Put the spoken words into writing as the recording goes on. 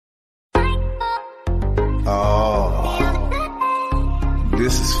Oh,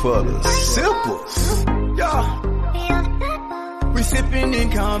 this is for the simples. Yeah. We sipping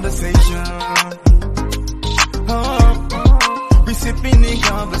in conversation. We sipping in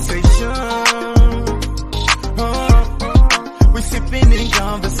conversation. We sipping in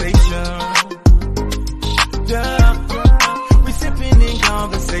conversation. Yeah. We sipping in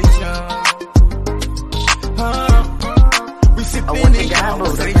conversation. We sipping in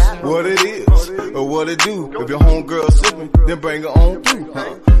conversation. What it is, or what it do. If your homegirl sipping, then bring her on through.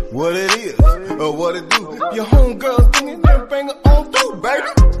 What it is, or what it do. If your homegirl singing, then bring her on through, baby.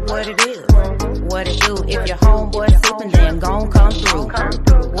 What it is, what it do. If your homeboy sipping, then gon' come through.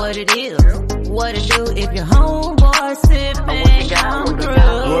 What it is, what it do. If your homeboy sipping, come through.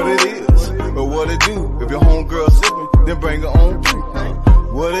 What it is, or what it do. If your homegirl sipping, then bring her on through.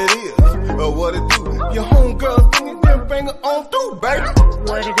 What it is, or what it do. If your homegirl singing, then bring her on through, baby.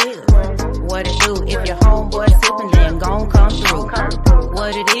 What it is, what it do. If your homeboy sipping, then gon' come through.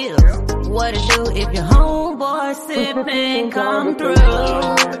 What it is, what it do. If your homeboy sipping, come through.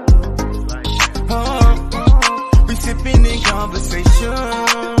 We sipping in conversation.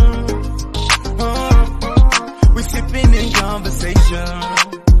 We sipping in conversation.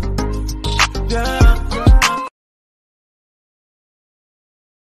 Yeah.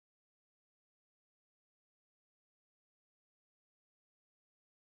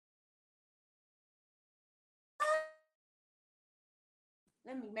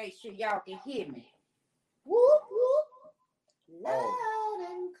 Let me make sure y'all can hear me. Whoop, whoop. Loud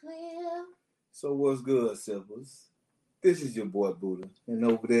and clear. So what's good, Silvers? This is your boy Buddha, and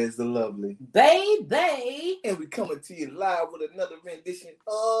over there is the lovely Baby. and we coming to you live with another rendition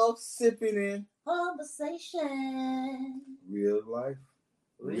of Sipping In Conversation. Real Life,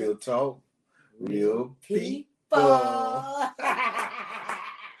 Real Talk, Real People.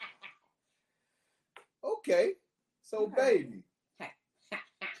 Okay, so baby,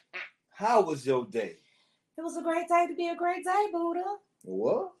 how was your day? It was a great day to be a great day, Buddha.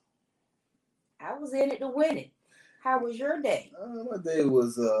 What? I was in it to win it. How was your day? My day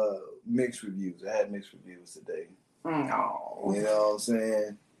was mixed reviews. I had mixed reviews today. No. You know what I'm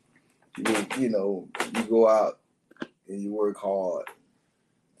saying? You know, you go out and you work hard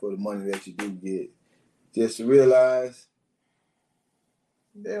for the money that you do get. Just to realize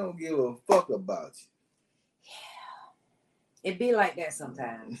they don't give a fuck about you. It be like that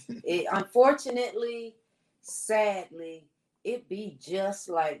sometimes. It unfortunately, sadly, it be just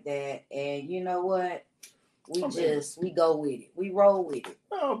like that. And you know what? We go with it. We roll with it.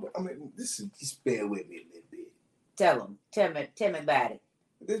 No, but I mean, just bear with me a little bit. Tell me about it.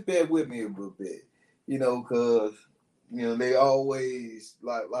 Just bear with me a little bit. You know, because, you know, they always,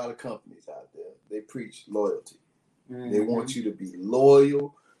 like a lot of companies out there, they preach loyalty. Mm-hmm. They want you to be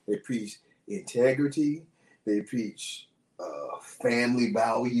loyal. They preach integrity. They preach family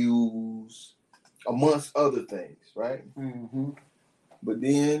values, amongst other things, right? Mm-hmm. But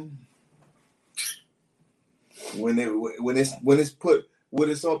then, when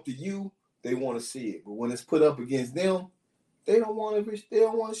it's up to you, they want to see it. But when it's put up against them, they don't want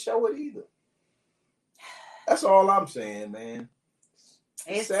to show it either. That's all I'm saying, man.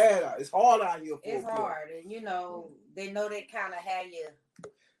 It's sad. It's hard out here. It's hard, and you know they know they kind of have you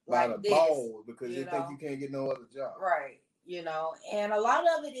by like the ball because they think you can't get no other job, right? You know, and a lot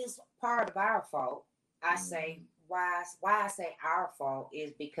of it is part of our fault. I say why I say our fault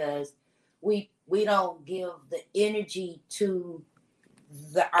is because we don't give the energy to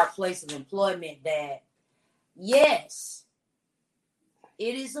our place of employment that, yes,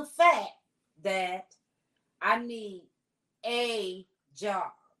 it is a fact that I need a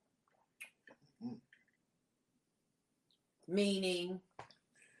job. Meaning,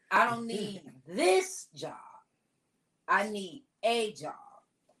 I don't need this job. I need a job.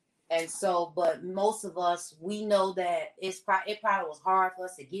 And so, but most of us, we know that it probably was hard for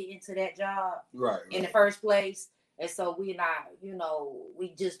us to get into that job in the first place. And so we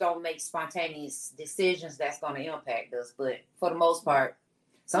just don't make spontaneous decisions that's going to impact us. But for the most part,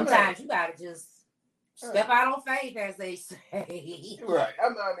 sometimes you got to just step out on faith, as they say. Right.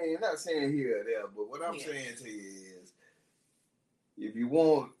 I mean, not saying here or there, but what I'm saying to you is, if you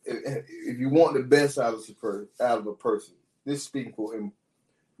want the best out of a person, this speaking for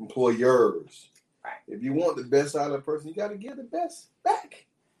employers. Right. If you want the best out of a person, you got to give the best back.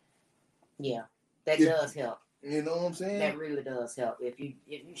 Yeah, that does help. You know what I'm saying? That really does help. If you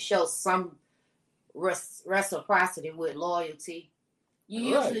show some reciprocity with loyalty, you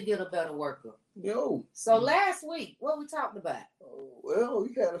usually get a better worker. So last week, what we talked about? Well,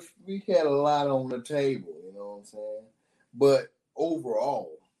 we had a lot on the table. You know what I'm saying? But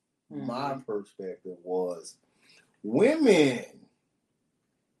overall, my perspective was women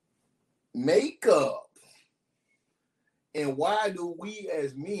makeup, and why do we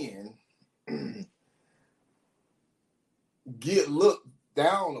as men get looked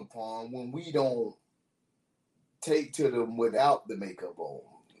down upon when we don't take to them without the makeup on?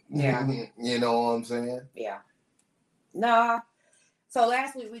 Yeah. You know what I'm saying? Yeah. Nah. So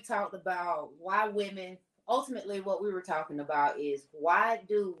last week we talked about why women, ultimately what we were talking about is why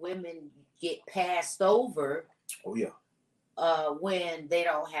do women get passed over Oh yeah. when they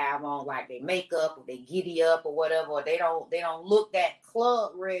don't have on like their makeup or they giddy up or whatever, or they don't look that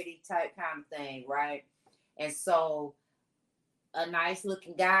club ready type kind of thing, right? And so a nice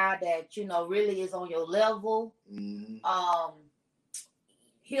looking guy that really is on your level,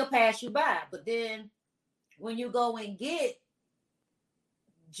 he'll pass you by. But then when you go and get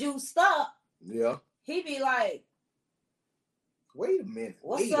juiced up, Yeah. he be like, wait a minute.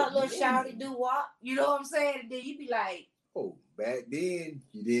 What's up, little shouty do what? You know what I'm saying? And then you be like, oh, back then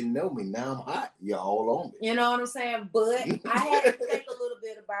you didn't know me. Now I'm hot. You're all on me. You know what I'm saying? But I had to think a little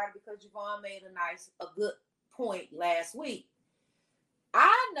bit about it because Javon made a good point last week.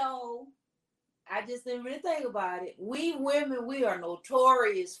 I know, I just didn't really think about it. We women, we are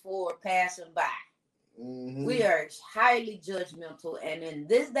notorious for passing by. Mm-hmm. We are highly judgmental, and in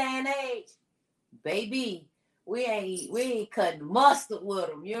this day and age, baby, we ain't cutting mustard with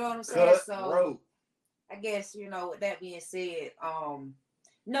them. You know what I'm saying? So I guess with that being said,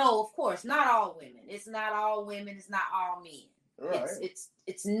 no, of course, not all women. It's not all women. It's not all men. Right.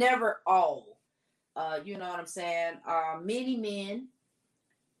 It's never all. You know what I'm saying? Many men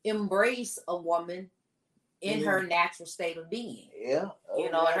embrace a woman in her natural state of being. Yeah.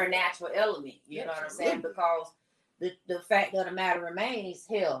 In her natural element. You know what I'm saying? Because the fact of the matter remains,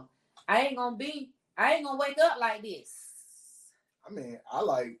 hell, I ain't gonna wake up like this. I mean, I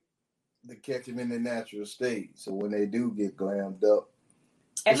like to catch them in their natural state. So when they do get glammed up,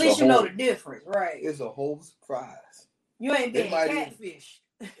 at least you know the difference, right? It's a whole surprise. You ain't being catfished.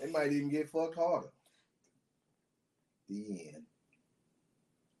 They might even get fucked harder. The end.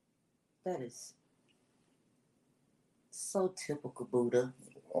 That is so typical, Buddha.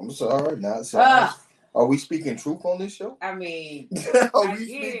 I'm sorry, not sorry. Are we speaking truth on this show? I mean, are we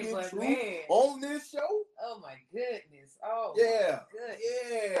speaking truth on this show? Oh my goodness! Oh yeah,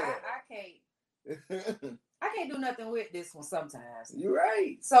 yeah. I can't do nothing with this one sometimes. You're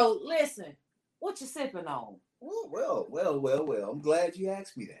right. So listen, what you sipping on? Well. I'm glad you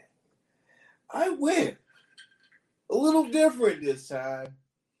asked me that. I went a little different this time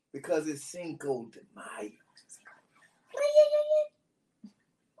because it's Cinco de Mayo.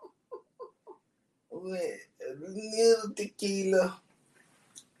 With a little tequila.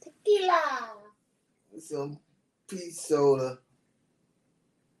 Some peach soda.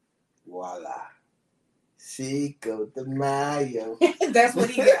 Voila. Cinco de Mayo. That's what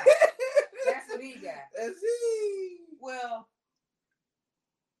he got. That's it. Well,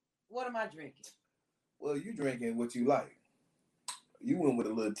 what am I drinking? Well, you drinking what you like. You went with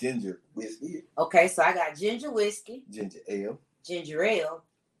a little ginger whiskey. Okay, so I got ginger whiskey. Ginger ale.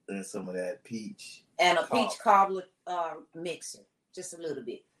 And some of that peach. And a peach cobbler mixer. Just a little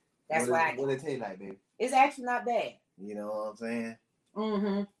bit. That's why I got. What it taste like, baby? It's actually not bad. You know what I'm saying?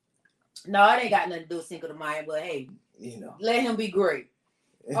 Mm-hmm. No, it ain't got nothing to do with Cinco de Mayo, but hey, let him be great.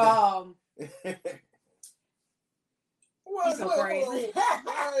 He's so crazy. It ain't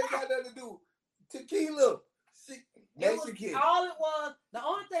got nothing to do. Tequila. Mexican. The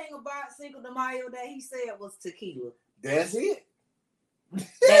only thing about Cinco de Mayo that he said was tequila. That's it.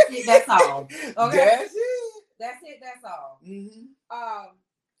 That's all. Okay. That's it. That's all. Mm-hmm.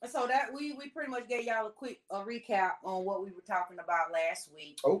 So that we pretty much gave y'all a quick recap on what we were talking about last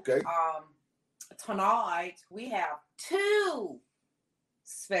week. Okay. Tonight we have 2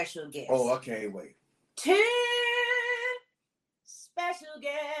 special guests. Oh, I can't wait. 2 special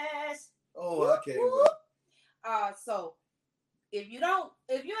guests. Oh, I can't wait. So if you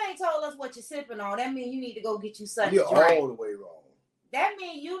ain't told us what you're sipping on, that means you need to go get you something You're to drink. all the way wrong. That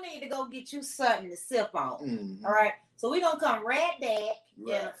means you need to go get you something to sip on. Mm-hmm. All right. So we're gonna come right back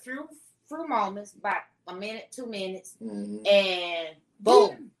in a few moments, about a minute, 2 minutes, and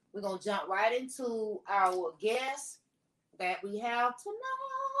boom, we're gonna jump right into our guest that we have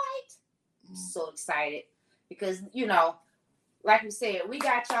tonight. I'm so excited because like we said, we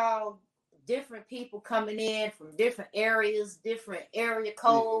got y'all different people coming in from different areas, different area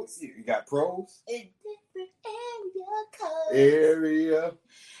codes. You got pros? Different area codes. Area.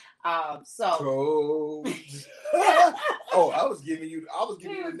 So codes. I was giving you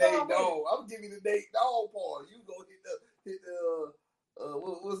the Nate Dogg. I was giving you the Nate Dogg part. You go hit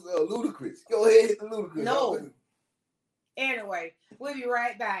what's Ludacris? Go ahead, hit the Ludacris. No. Anyway, we'll be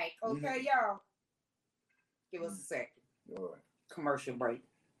right back. Okay, y'all. Give us a second. All right. Commercial break.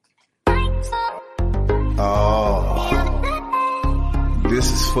 Oh,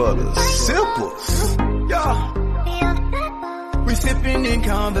 this is for the simples. Yeah. We sipping in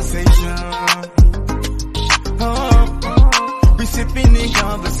conversation. We sipping in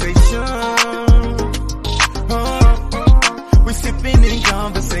conversation. We sipping in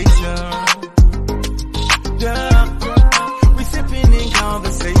conversation. Yeah. We sipping in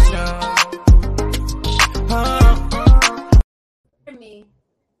conversation. Me.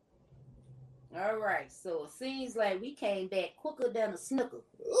 All right, so it seems like we came back quicker than a snicker.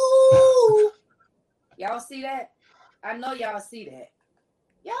 Ooh. Y'all see that? I know y'all see that.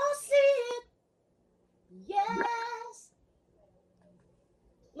 Y'all see it? Yes.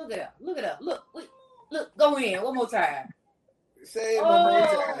 Look it up. Look it up. Look. Look. Go in one more time. Say it one more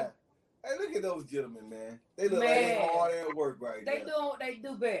time. Hey, look at those gentlemen, man. They look like they hard at work right now. They do what they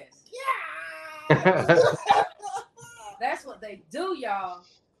do best. Yeah. That's what they do, y'all.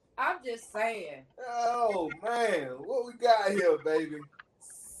 I'm just saying. Oh man, what we got here, baby?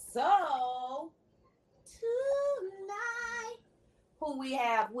 So tonight, who we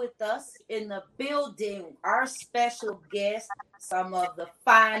have with us in the building, our special guest, some of the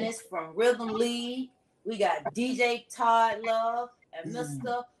finest from Rhythm League. We got DJ Todd Love and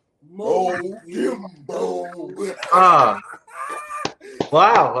Mr. Mo Kimbo.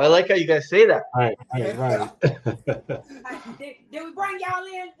 Wow, I like how you guys say that. Right. Did we bring y'all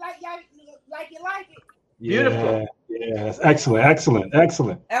in like you like it? Beautiful. Yeah, that's excellent. That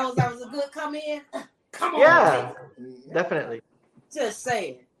was a good come in. Come on. Yeah, definitely. Just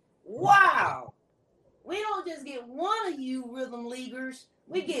saying. Wow. We don't just get one of you Rhythm Leaguers.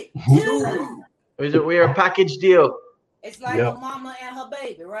 We get two. We are a package deal. It's like a mama and her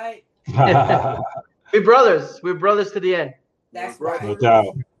baby, right? We're brothers. We're brothers to the end. That's right. No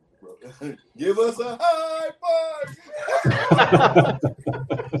doubt. Give us a high five.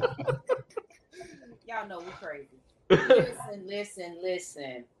 Y'all know we're crazy.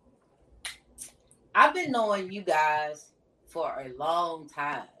 Listen. I've been knowing you guys for a long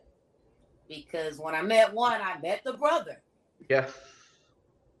time because when I met one, I met the brother. Yeah.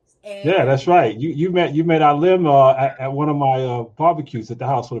 And Yeah, that's right. You met Alim at one of my barbecues at the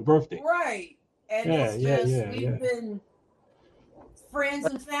house for the birthday. Right. And we've been friends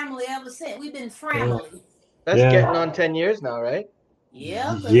and family ever since. We've been family. That's getting on 10 years now, right?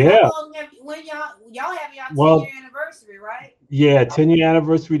 Yeah. Yeah. When y'all have your 10-year anniversary, right? Yeah, 10-year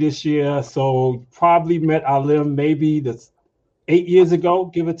anniversary this year. So probably met Alim maybe 8 years ago,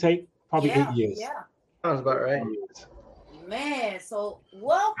 give or take. Probably 8 years. Yeah. Sounds about right. Man, so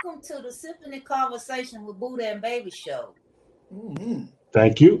welcome to the Sipping and Conversation with Buddha and Baby show. Mm-hmm.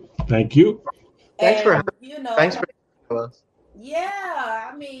 Thank you. Thanks for having us. Yeah,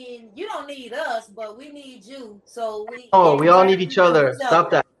 I mean, you don't need us, but we need you. So we all need each other.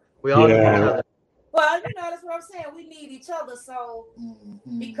 Stop that. We all need each other. Well, that's what I'm saying. We need each other. So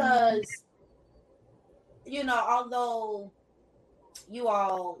because although you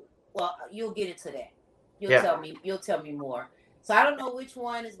all, well, you'll get into that. You'll tell me more. So I don't know which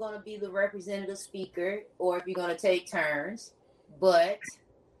one is going to be the representative speaker or if you're going to take turns, but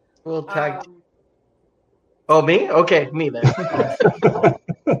we'll tag. Oh, me? Okay, me then.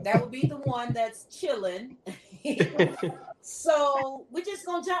 That would be the one that's chilling. So we're just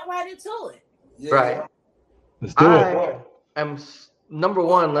going to jump right into it. Yeah. Right. Let's do it. I'm number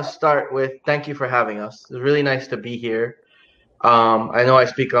one. Let's start with thank you for having us. It's really nice to be here. I know I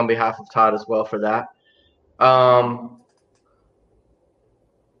speak on behalf of Todd as well for that.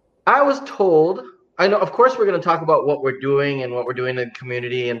 I was told, I know, of course, we're going to talk about what we're doing and what we're doing in the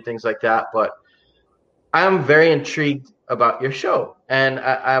community and things like that, but I'm very intrigued about your show. And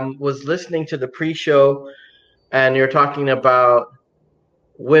I was listening to the pre-show, and you're talking about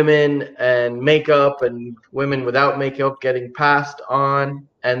women and makeup and women without makeup getting passed on.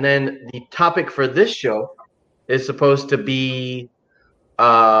 And then the topic for this show is supposed to be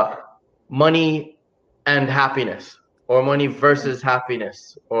money and happiness, or money versus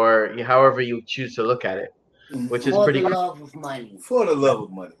happiness, or however you choose to look at it, which is pretty cool. For the love of money. For the love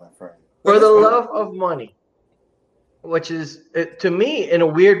of money, my friend. For the love of money, which is, to me, in a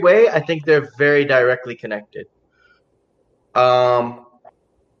weird way, I think they're very directly connected. But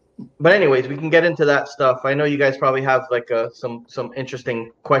anyways, we can get into that stuff. I know you guys probably have some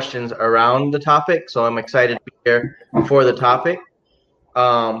interesting questions around the topic, so I'm excited to be here for the topic.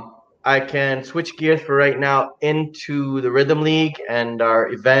 I can switch gears for right now into the Rhythm League and our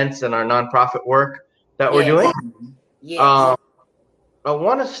events and our nonprofit work that we're doing. Yes. I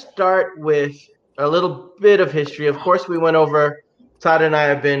want to start with a little bit of history. Of course, we went over. Todd and I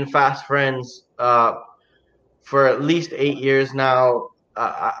have been fast friends for at least 8 years now.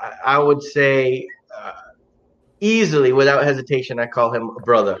 I would say easily, without hesitation, I call him a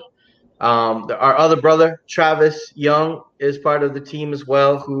brother. Our other brother, Travis Young, is part of the team as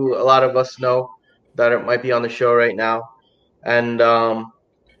well, who a lot of us know that it might be on the show right now. And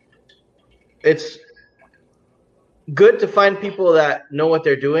it's good to find people that know what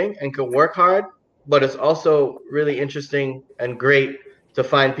they're doing and can work hard, but it's also really interesting and great to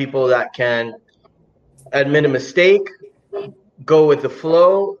find people that can admit a mistake, go with the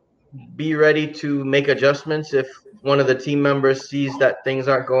flow, be ready to make adjustments if one of the team members sees that things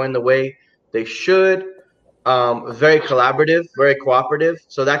aren't going the way they should. Very collaborative, very cooperative.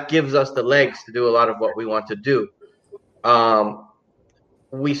 So that gives us the legs to do a lot of what we want to do.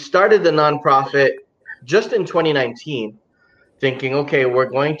 We started the nonprofit just in 2019, thinking, okay,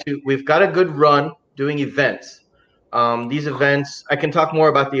 we've got a good run doing events. These events, I can talk more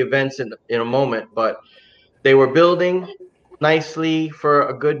about the events in a moment, but they were building nicely for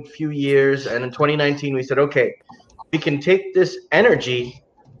a good few years. And in 2019, we said, okay, we can take this energy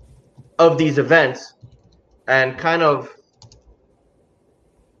of these events and kind of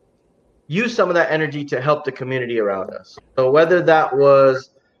use some of that energy to help the community around us. So whether that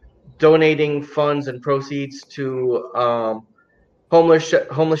was donating funds and proceeds to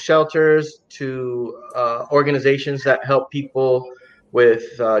homeless shelters, to organizations that help people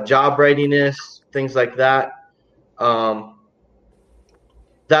with job readiness, things like that.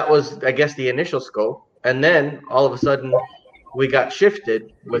 That was, I guess, the initial scope. And then all of a sudden we got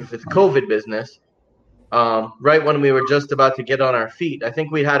shifted with the COVID business. Right when we were just about to get on our feet. I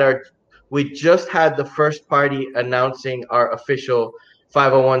think we just had the first party announcing our official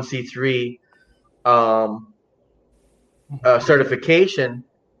 501c3 certification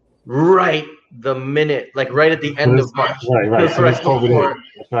right the minute, like right at the end of March. Right. So right, COVID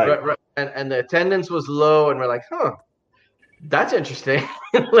right. And the attendance was low, and we're like, that's interesting.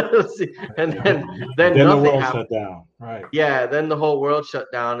 Let's see. And then the nothing world happened. shut down. Right. Yeah, then the whole world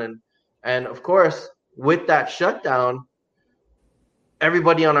shut down, and of course, with that shutdown,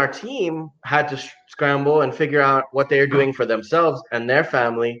 everybody on our team had to scramble and figure out what they're doing for themselves and their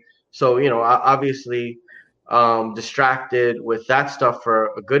family. So, obviously distracted with that stuff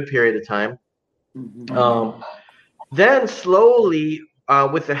for a good period of time. Then slowly,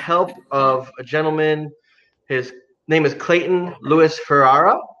 with the help of a gentleman, his name is Clayton Lewis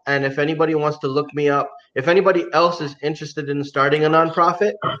Ferrara. And if anybody wants to look me up, if anybody else is interested in starting a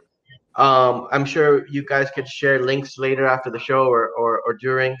nonprofit, I'm sure you guys could share links later after the show or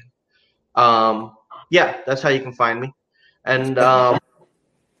during. Yeah, that's how you can find me. And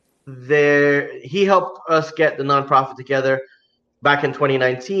he helped us get the nonprofit together back in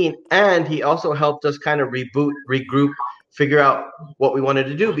 2019, and he also helped us kind of regroup, figure out what we wanted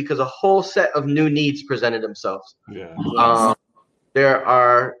to do, because a whole set of new needs presented themselves. Yeah. There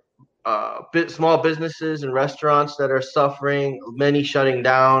are small businesses and restaurants that are suffering, many shutting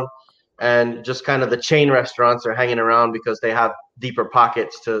down. And just kind of the chain restaurants are hanging around because they have deeper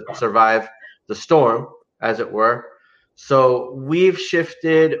pockets to survive the storm, as it were. So we've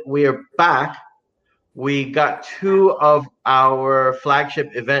shifted. We are back. We got 2 of our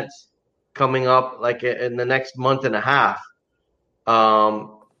flagship events coming up, like in the next month and a half.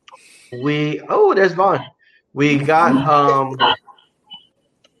 There's Vaughn. We got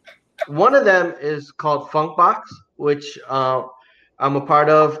one of them is called Funk Box, which I'm a part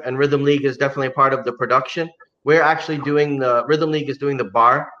of, and Rhythm League is definitely a part of the production. We're actually Rhythm League is doing the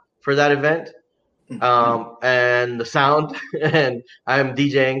bar for that event, and the sound, and I'm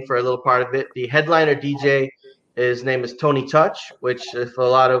DJing for a little part of it. The headliner DJ, his name is Tony Touch, which if a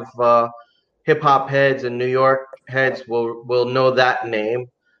lot of hip hop heads and New York heads will know that name,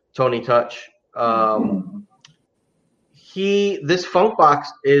 Tony Touch. This Funk Box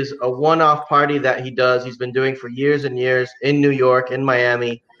is a one-off party that he does. He's been doing for years and years in New York, in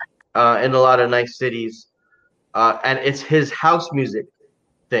Miami, in a lot of nice cities. And it's his house music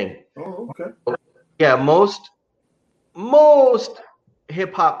thing. Oh, okay. Yeah, most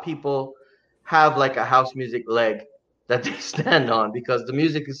hip-hop people have like a house music leg that they stand on because the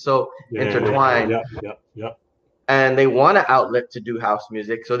music is so intertwined. Yep. And they want an outlet to do house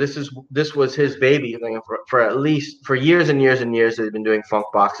music. So this was his baby thing for years and years and years. They've been doing Funk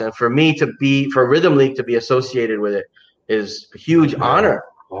Box, and for Rhythm League to be associated with it is a huge honor.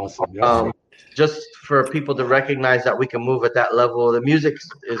 Awesome. Yep. Just for people to recognize that we can move at that level. The music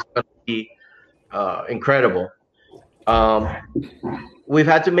is going to be incredible. We've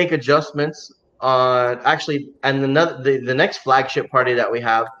had to make adjustments actually, and the next flagship party that we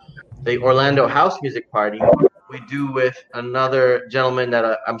have, the Orlando House Music Party, we do with another gentleman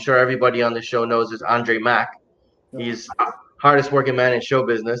that I'm sure everybody on the show knows is Andre Mack. He's hardest working man in show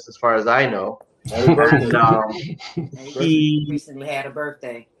business, as far as I know. And he recently had a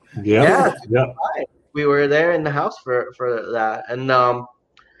birthday. Yeah. We were there in the house for that, and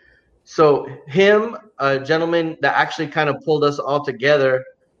so him, a gentleman that actually kind of pulled us all together,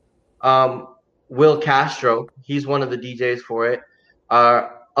 Will Castro. He's one of the DJs for it.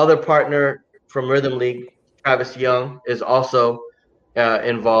 Our other partner from Rhythm League, Travis Young, is also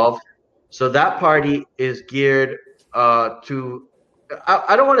involved. So that party is geared to.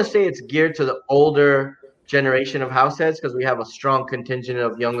 I don't want to say it's geared to the older generation of house heads, because we have a strong contingent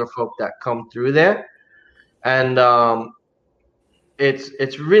of younger folk that come through there, and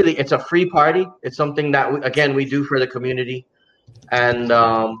it's really a free party. It's something that we do for the community, and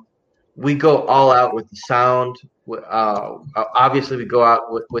we go all out with the sound. Obviously, we go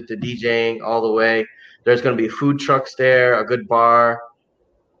out with the DJing all the way. There's going to be food trucks there, a good bar,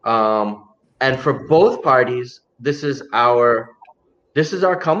 and for both parties, this is our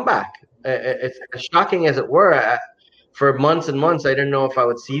comeback. It's as shocking as it were. For months and months, I didn't know if I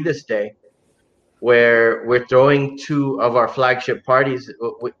would see this day, where we're throwing two of our flagship parties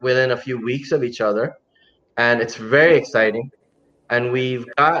within a few weeks of each other, and it's very exciting. And we've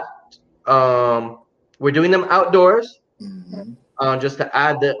got we're doing them outdoors, just to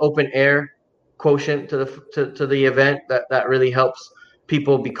add the open air quotient to the event. That really helps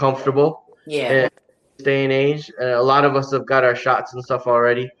people be comfortable. Yeah. In this day and age, and a lot of us have got our shots and stuff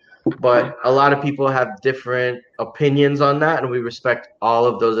already, but a lot of people have different opinions on that, and we respect all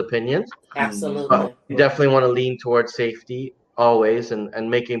of those opinions. Absolutely. But we definitely want to lean towards safety always, and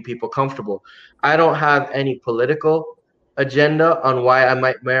making people comfortable. I don't have any political agenda on why I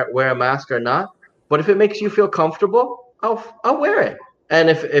might wear a mask or not, but if it makes you feel comfortable, I'll wear it. And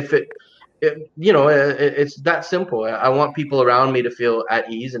if it's that simple. I want people around me to feel at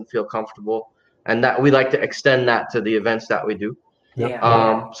ease and feel comfortable, and that we like to extend that to the events that we do.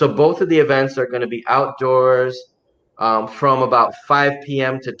 Yeah. So both of the events are going to be outdoors from about 5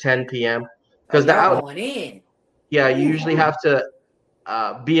 p.m. to 10 p.m. because going in. Yeah, you usually have to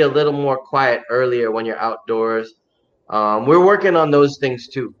be a little more quiet earlier when you're outdoors. We're working on those things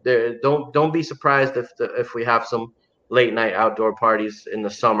too. Don't be surprised if we have some late night outdoor parties in the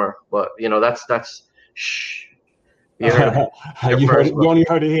summer. But that's shh. You only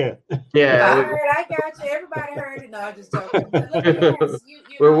heard it here. Yeah, I got you. Everybody heard it. No, I'm just joking.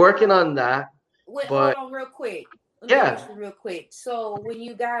 We're working on that. Hold on real quick. Let me ask you real quick. So when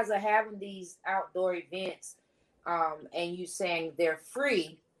you guys are having these outdoor events, and you saying they're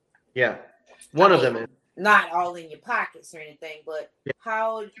free. Yeah. One of them is. Not all in your pockets or anything, but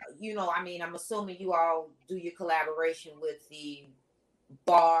how, I'm assuming you all do your collaboration with the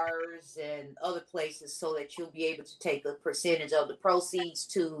bars and other places so that you'll be able to take a percentage of the proceeds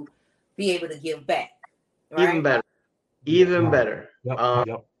to be able to give back. Right? Even better.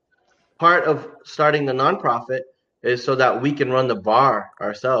 Yep. Part of starting the nonprofit is so that we can run the bar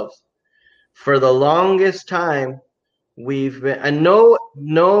ourselves. For the longest time, we've been, and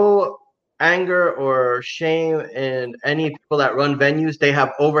no anger or shame in any people that run venues. They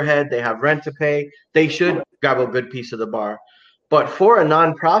have overhead, they have rent to pay. They should grab a good piece of the bar. But for a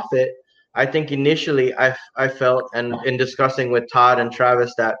nonprofit, I think initially I felt, and in discussing with Todd and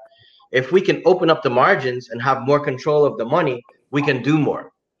Travis, that if we can open up the margins and have more control of the money, we can do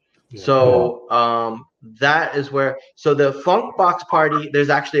more. Yeah. So that is where. So the Funk Box party, there's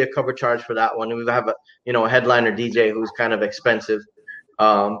actually a cover charge for that one. We have a headliner DJ who's kind of expensive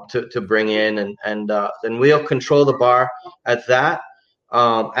to bring in, and then we'll control the bar at that,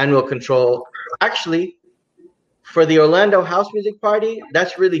 and we'll control actually. For the Orlando House Music Party,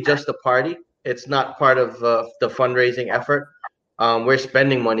 that's really just a party. It's not part of the fundraising effort. We're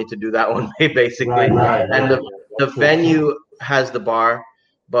spending money to do that one, basically. Right. And the venue has the bar,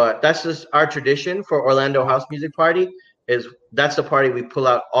 but that's just our tradition for Orlando House Music Party. That's the party we pull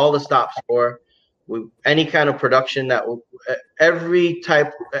out all the stops for. Any kind of production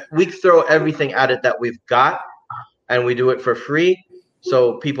we throw everything at it that we've got, and we do it for free.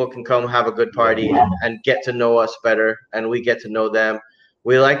 So people can come have a good party and get to know us better, and we get to know them.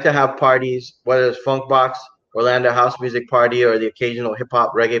 We like to have parties, whether it's Funk Box, Orlando House Music Party, or the occasional hip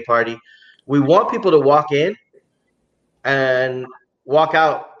hop reggae party. We want people to walk in and walk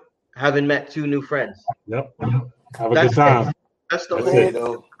out having met two new friends. Yep. Have a good time. That's the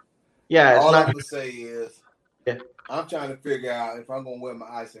whole. Yeah. All I'm gonna say is, I'm trying to figure out if I'm gonna wear my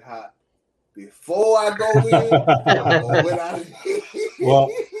icy hot before I go in or when I leave. Well,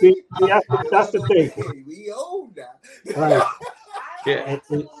 see, that's the thing. Hey, we old now. Right. I Yeah. went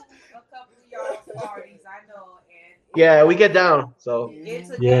to a couple of y'all's parties, I know, and Yeah, we get down. So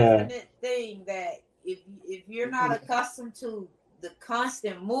it's a Yeah. definite thing that if you're not accustomed to the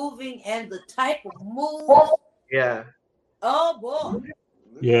constant moving and the type of move, yeah, oh boy.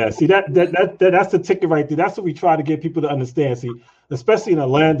 Yeah, see that's the ticket right there. That's what we try to get people to understand. See, especially in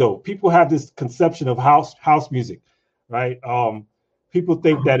Orlando, people have this conception of house music, right? People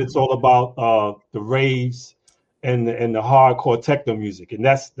think that it's all about the raves and the hardcore techno music, and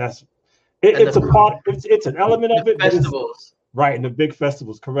it's a part. It's an element of it. but it's- festivals. Right, and the big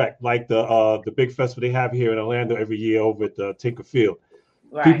festivals, correct. Like the big festival they have here in Orlando every year over at the Tinker Field.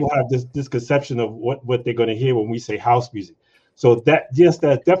 Right. People have this conception of what they're going to hear when we say house music. So that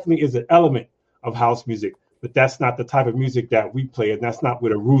definitely is an element of house music, but that's not the type of music that we play, and that's not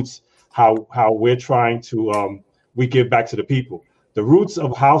where the roots, how we're trying to we give back to the people. The roots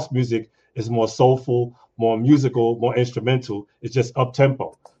of house music is more soulful, more musical, more instrumental. It's just up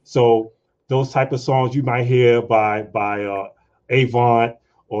tempo. So those type of songs you might hear by Avant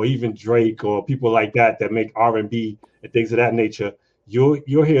or even Drake or people like that make R&B and things of that nature,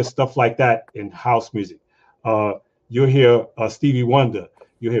 you'll hear stuff like that in house music. You'll hear Stevie Wonder.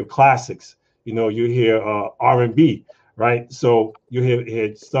 You'll hear classics. You hear R&B, right? So you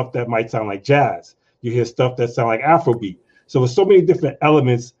hear stuff that might sound like jazz. You hear stuff that sound like Afrobeat. So there's so many different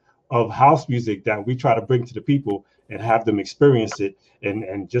elements of house music that we try to bring to the people and have them experience it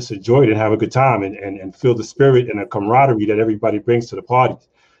and just enjoy it and have a good time and feel the spirit and the camaraderie that everybody brings to the parties.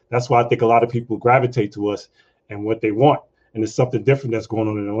 That's why I think a lot of people gravitate to us and what they want. And it's something different that's going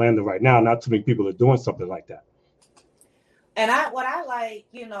on in Orlando right now. Not too many people are doing something like that. And what I like,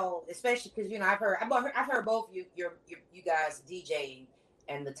 especially because I've heard both you guys DJing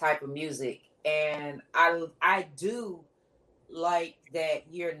and the type of music, and I do like that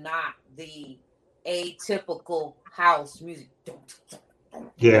you're not the atypical house music.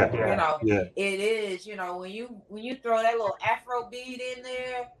 Yeah. It is, when you throw that little Afro beat in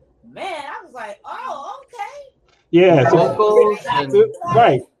there, man, I was like, oh, okay. Yeah.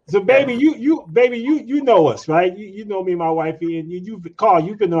 Right. So baby, you know us, right? You know me, my wifey, and you've been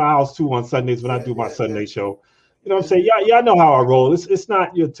to our house too on Sundays when I do my Sunday show. You know what I'm saying? Y'all know how I roll. It's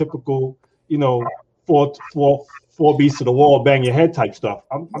not your typical, four beats to the wall, bang your head type stuff.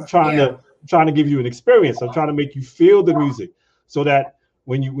 I'm trying to give you an experience. I'm trying to make you feel the music so that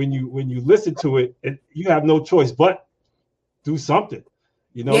when you listen to it, you have no choice but do something.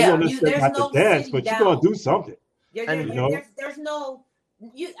 You don't necessarily have to dance, but you're gonna do something. There's no.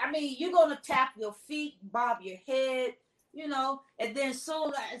 You're gonna tap your feet, bob your head, and then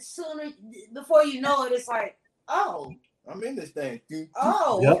sooner before you know it, it's like, oh, I'm in this thing.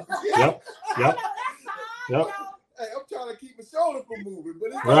 Oh, yep. Hey, I'm trying to keep my shoulder from moving,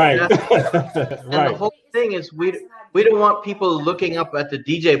 but it's right. And the whole thing is we don't want people looking up at the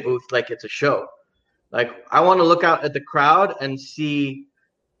DJ booth like it's a show. Like I want to look out at the crowd and see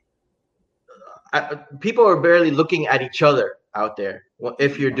people are barely looking at each other out there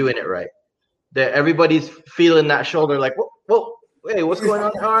if you're doing it right. Everybody's feeling that shoulder like, whoa, hey, what's going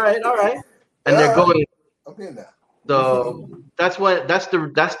on? All right. And they're going. I'm in now. So that's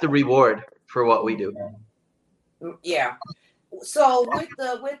the reward for what we do. Yeah. So with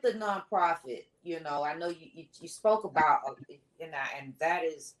the nonprofit, I know you spoke about, and that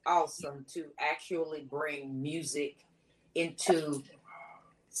is awesome to actually bring music into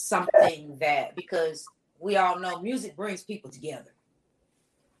something because we all know music brings people together.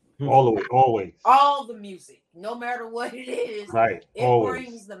 Always. All the music, no matter what it is, right? It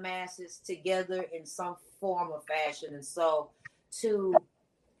brings the masses together in some form or fashion, and so to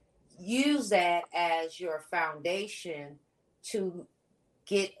use that as your foundation to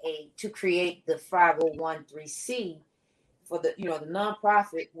create the 501(c) for the the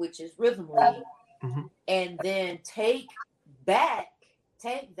nonprofit, which is Rhythm League, and then take that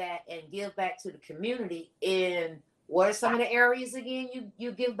and give back to the community. In what are some of the areas again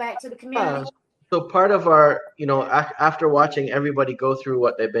you give back to the community? So part of our, after watching everybody go through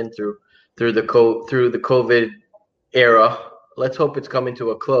what they've been through the COVID era, let's hope it's coming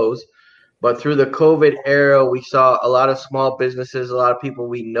to a close. But through the COVID era, we saw a lot of small businesses, a lot of people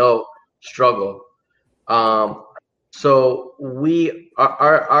we know struggle. So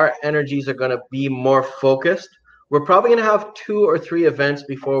our energies are going to be more focused. We're probably going to have 2 or 3 events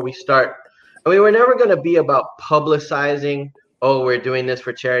before we start. We're never going to be about publicizing, oh, we're doing this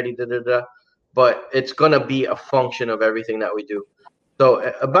for charity, but it's going to be a function of everything that we do.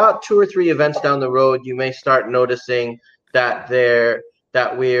 So about 2 or 3 events down the road, you may start noticing that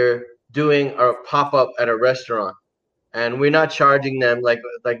we're doing a pop-up at a restaurant, and we're not charging them like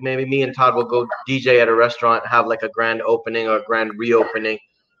maybe me and Todd will go DJ at a restaurant, have like a grand opening or a grand reopening.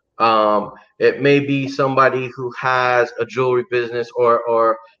 It may be somebody who has a jewelry business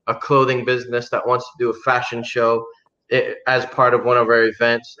or a clothing business that wants to do a fashion show as part of one of our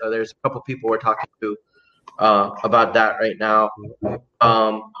events. There's a couple people we're talking to about that right now.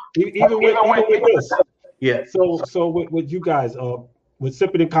 Even with this, yeah. So with you guys, with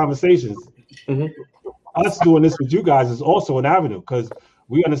Sipping in Conversations, us doing this with you guys is also an avenue because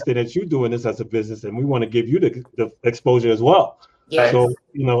we understand that you're doing this as a business, and we want to give you the exposure as well. Yes. So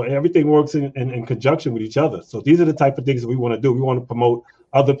everything works in conjunction with each other. So these are the type of things that we want to do. We want to promote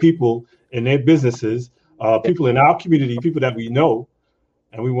other people in their businesses, people in our community, people that we know,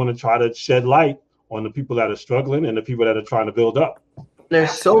 and we want to try to shed light on the people that are struggling and the people that are trying to build up.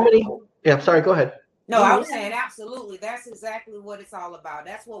 There's so many. Yeah, sorry. Go ahead. No, I was saying absolutely. That's exactly what it's all about.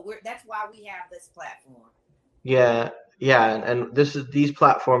 That's why we have this platform. Yeah, and these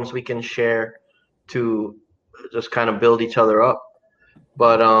platforms we can share to just kind of build each other up.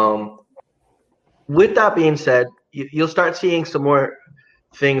 But with that being said, you'll start seeing some more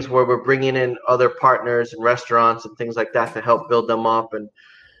things where we're bringing in other partners and restaurants and things like that to help build them up,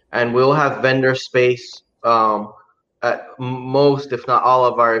 and we'll have vendor space at most, if not all,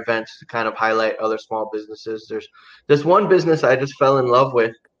 of our events to kind of highlight other small businesses. There's this one business I just fell in love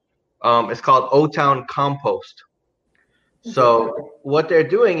with. It's called O-Town Compost. So what they're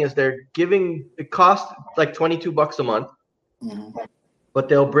doing is it costs like $22 a month, but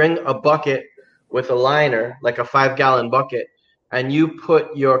they'll bring a bucket with a liner, like a 5-gallon bucket, and you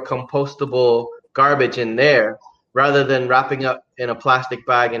put your compostable garbage in there rather than wrapping up in a plastic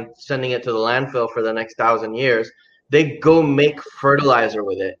bag and sending it to the landfill for the next 1,000 years. They go make fertilizer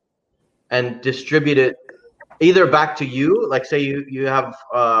with it and distribute it either back to you, like say you have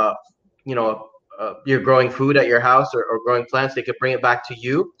you're growing food at your house or growing plants, they could bring it back to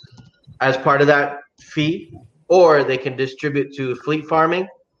you as part of that fee, or they can distribute to Fleet Farming.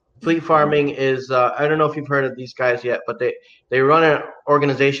 Fleet Farming is I don't know if you've heard of these guys yet, but they run an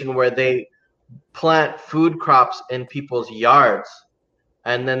organization where they plant food crops in people's yards,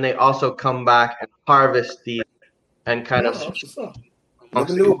 and then they also come back and harvest these and kind of.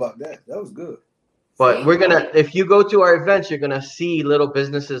 Never knew about that. That was good. But if you go to our events, you're gonna see little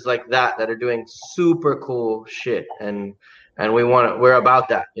businesses like that are doing super cool shit, and we're about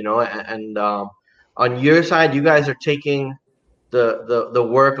that, and on your side, you guys are taking the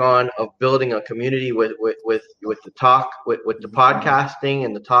work on of building a community with the talk, with the podcasting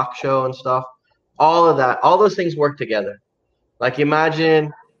and the talk show and stuff. All of that, all those things work together. Like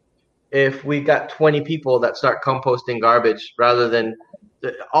imagine if we got 20 people that start composting garbage rather than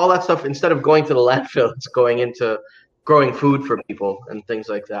all that stuff, instead of going to the landfill, it's going into growing food for people and things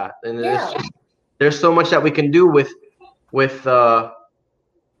like that. And there's so much that we can do with what's the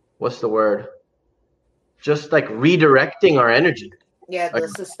word? Just like redirecting our energy. Yeah, the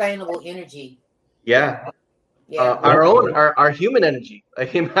sustainable energy. Yeah. Our human energy.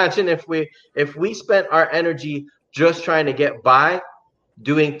 Like imagine if we spent our energy just trying to get by,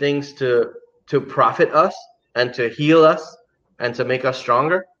 doing things to profit us and to heal us and to make us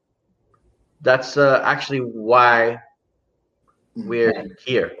stronger. That's actually why we're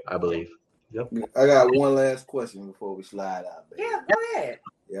here, I believe. Yep. I got one last question before we slide out. Baby. Yeah, go ahead.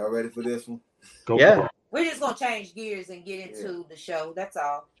 Y'all ready for this one? Go yeah. We're just gonna change gears and get into the show. That's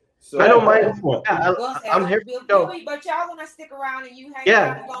all. So, I don't mind. I'm here. But y'all wanna stick around and you hang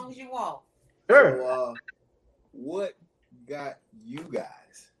out as long as you want. Sure. So, what got you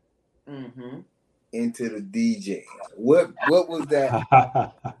guys into the DJing? What was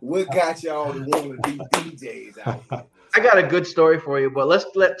that? What got y'all to want to be DJs out here? I got a good story for you, but let's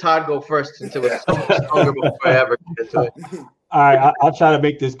let Todd go first since it was so much longer before I ever get into it. All right, I'll try to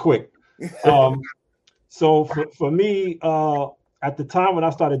make this quick. So for me, at the time when I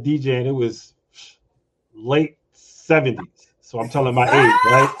started DJing, it was late 70s. So I'm telling my age,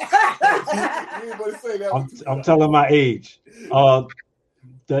 right? I'm telling my age.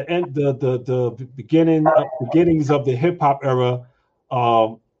 The beginnings of the hip hop era,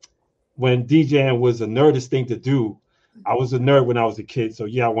 when DJing was a nerdish thing to do. I was a nerd when I was a kid, so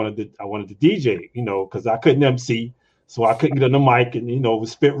yeah, I wanted to DJ, because I couldn't MC, so I couldn't get on the mic and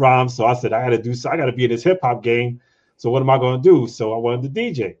spit rhymes. So I said I got to be in this hip hop game. So what am I going to do? So I wanted to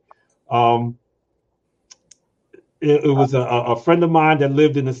DJ. It was a friend of mine that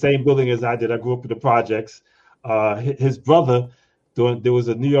lived in the same building as I did. I grew up in the projects. His brother, there was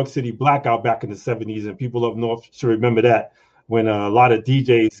a New York City blackout back in the 70s, and people up north should remember that, when a lot of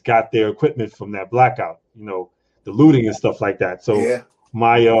DJs got their equipment from that blackout, the looting and stuff like that. So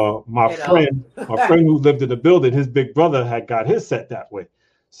my my You know. friend who lived in the building, his big brother had got his set that way.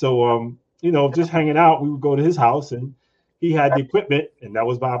 So you know, just hanging out, we would go to his house and he had the equipment, and that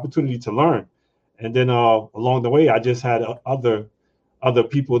was my opportunity to learn. And then along the way, I just had other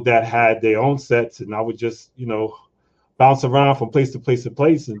people that had their own sets, and I would just, you know, bounce around from place to place to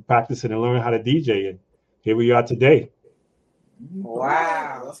place and practicing and learn how to DJ. And here we are today.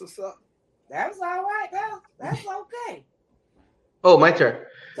 Wow. That's what's up. That was all right, though. That's okay. Oh, my turn.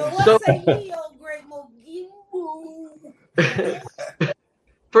 So what say ye, old great Mogimbo?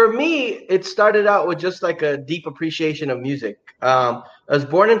 For me, it started out with just like a deep appreciation of music. I was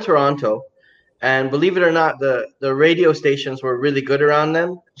born in Toronto, and believe it or not, the radio stations were really good around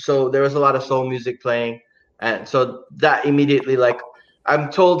then. So there was a lot of soul music playing. And so that immediately, like,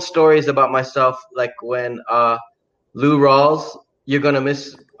 I'm told stories about myself, like when Lou Rawls, You're Gonna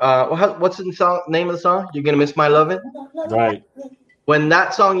Miss, what's the name of the song? You're Gonna Miss My Lovin'? Right. When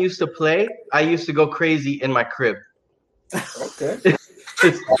that song used to play, I used to go crazy in my crib. Okay.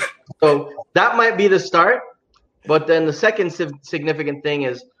 So that might be the start. But then the second significant thing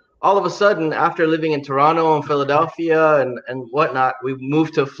is all of a sudden, after living in Toronto and Philadelphia and whatnot, we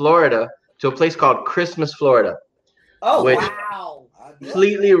moved to Florida, to a place called Christmas, Florida. Oh, which wow.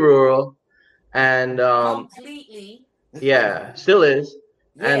 completely rural. And Completely. yeah, still is.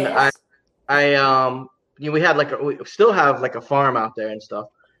 Yes. And I you know, we still have like a farm out there and stuff.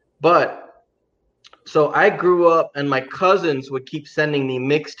 But so I grew up, and my cousins would keep sending me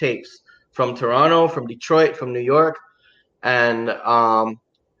mixtapes from Toronto, from Detroit, from New York. And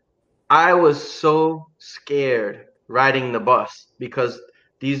I was so scared riding the bus because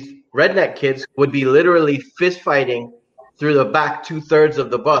these redneck kids would be literally fist fighting through the back 2/3 of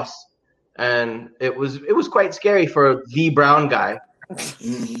the bus. And it was quite scary for the brown guy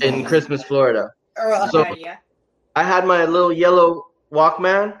in Christmas, Florida. So Yeah. I had my little yellow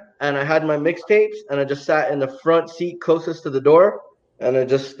Walkman, and I had my mixtapes, and I just sat in the front seat closest to the door, and I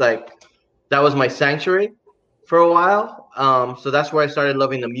just like, that was my sanctuary for a while. So that's where I started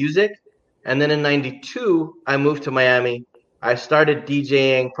loving the music. And then in '92, I moved to Miami. I started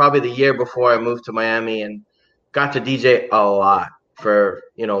DJing probably the year before I moved to Miami, and got to DJ a lot for,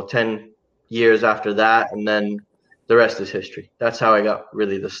 10 years after that. And then the rest is history. That's how I got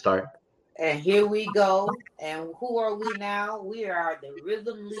really the start. And here we go. And who are we now? We are the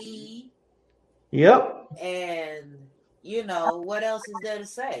Rhythm League. Yep. And, what else is there to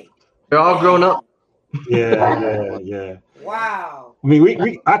say? They're all grown up. Yeah. Wow. I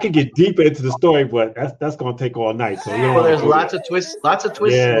mean, I could get deeper into the story, but that's gonna take all night. So there's lots of twists.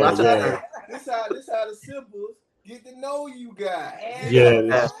 Yeah. This how the symbols get to know you guys.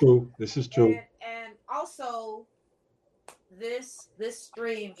 This is true. And also, this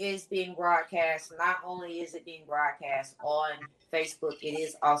stream is being broadcast. Not only is it being broadcast on Facebook, it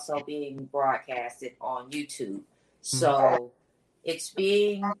is also being broadcasted on YouTube. So it's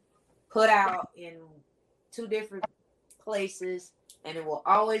being put out in 2 different places, and it will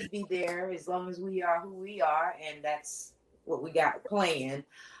always be there as long as we are who we are, and that's what we got planned.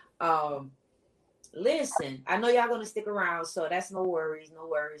 Listen, I know y'all gonna stick around, so that's no worries. So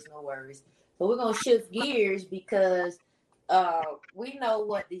we're gonna shift gears because we know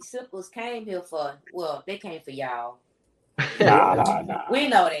what these Simples came here for. Well, they came for y'all. Nah. We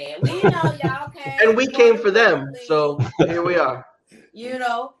know that. We know y'all came. And we came for them. So here we are.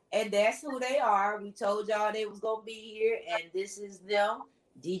 And that's who they are. We told y'all they was gonna be here, and this is them,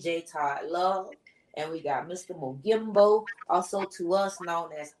 DJ Todd Love, and we got Mr. Mogimbo, also to us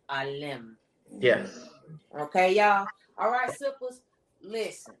known as Alim. Yes. Okay, y'all. All right, Simples.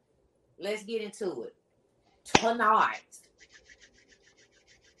 Listen, let's get into it tonight.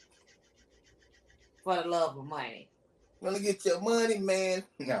 For the love of money. Wanna get your money, man?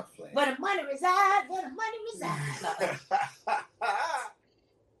 No, where the money resides. No.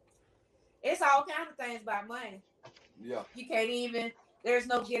 It's all kinds of things about money. Yeah. You can't even, there's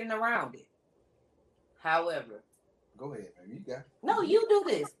no getting around it. However. Go ahead, man. You got it. No, you do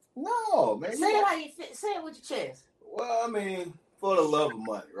this. No, man. Say it how you fit. Say it with your chest. Well, I mean, for the love of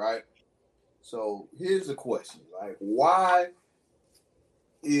money, right? So here's the question. Like, why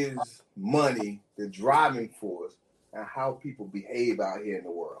is money the driving force and how people behave out here in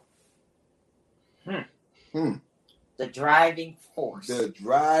the world? The driving force. The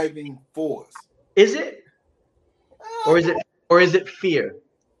driving force. Is it? Or is it fear?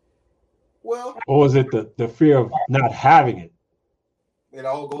 Well, or is it the fear of not having it? It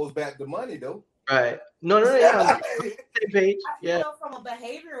all goes back to money, though. Right. No, yeah. Same page. Yeah. From a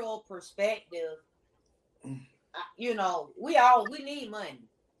behavioral perspective, we need money.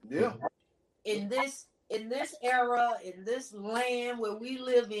 Yeah. In in this era, in this land where we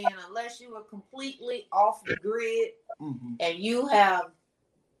live in, unless you are completely off the grid and you have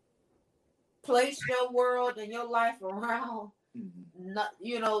placed your world and your life around,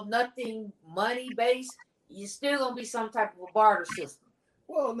 nothing money based, you're still gonna be some type of a barter system.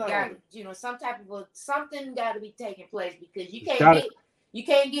 Well, some type of something got to be taking place because you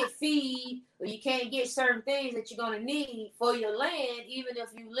can't get feed or you can't get certain things that you're gonna need for your land, even if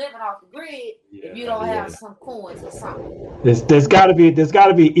you living off the grid. If you don't have some coins or something, there's got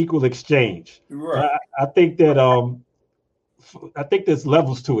to be equal exchange. Right. I think that there's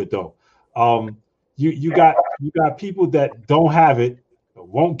levels to it though. You got people that don't have it,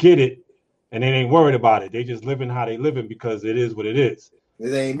 won't get it, and they ain't worried about it. They just living how they living because it is what it is.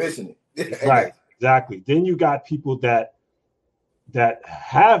 They ain't missing it. Right, exactly. Then you got people that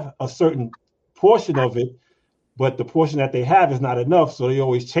have a certain portion of it, but the portion that they have is not enough, so they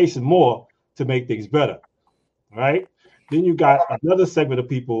always chasing more to make things better. Right? Then you got another segment of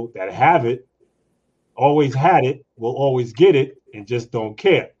people that have it, always had it, will always get it, and just don't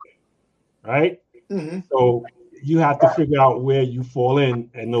care. Right? Mm-hmm. So you have to figure out where you fall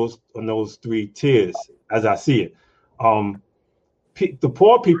in those three tiers, as I see it. The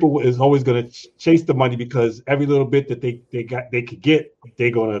poor people is always going to chase the money because every little bit that they could get,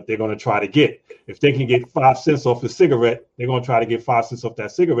 they're gonna try to get. If they can get 5 cents off the cigarette, they're gonna try to get 5 cents off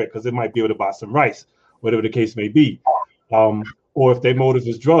that cigarette because they might be able to buy some rice, whatever the case may be. Or if their motive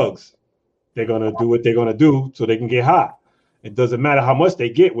is drugs, they're gonna do what they're gonna do so they can get high. It doesn't matter how much they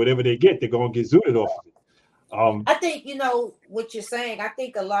get, whatever they get, they're gonna get zooted off of it. I think what you're saying. I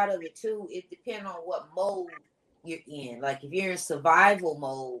think a lot of it too. It depends on what mode you're in. Like if you're in survival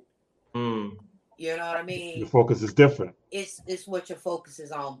mode, you know what I mean. Your focus is different. It's what your focus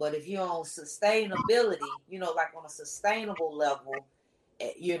is on. But if you're on sustainability, like on a sustainable level,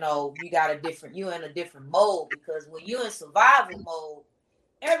 you got you're in a different mode because when you're in survival mode,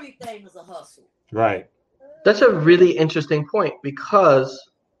 everything is a hustle. Right. That's a really interesting point because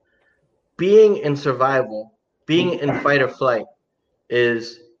being in survival, being in fight or flight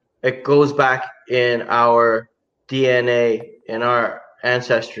it goes back in our DNA, in our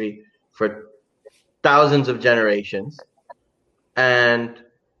ancestry for thousands of generations. And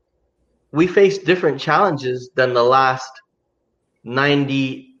we face different challenges than the last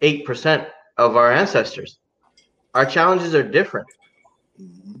 98% of our ancestors. Our challenges are different.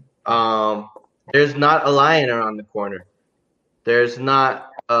 There's not a lion around the corner. There's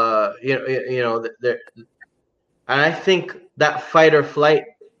not, and I think that fight or flight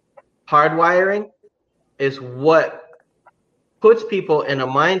hardwiring is what puts people in a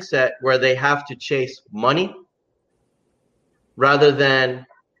mindset where they have to chase money rather than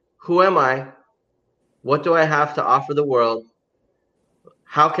who am I? What do I have to offer the world?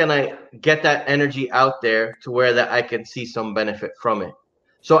 How can I get that energy out there to where that I can see some benefit from it?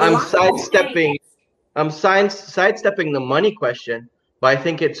 So I'm sidestepping the money question, but I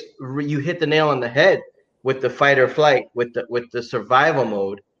think you hit the nail on the head with the fight or flight, with the survival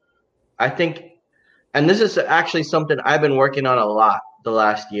mode. I think, and this is actually something I've been working on a lot the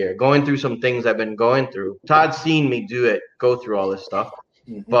last year, going through some things I've been going through. Todd's seen me go through all this stuff.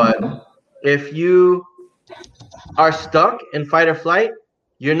 But if you are stuck in fight or flight,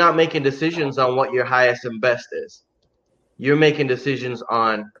 you're not making decisions on what your highest and best is. You're making decisions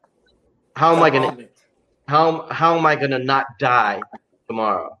on how am I gonna not die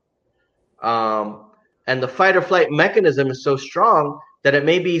tomorrow? And the fight or flight mechanism is so strong that it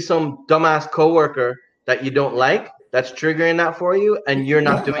may be some dumbass coworker that you don't like that's triggering that for you, and you're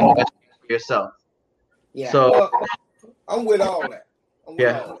not doing the best for yourself. Yeah. So I'm with all that.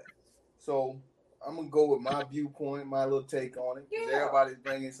 So I'm gonna go with my viewpoint, my little take on it. Because everybody's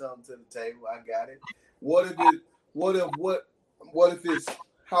bringing something to the table. I got it. What if it's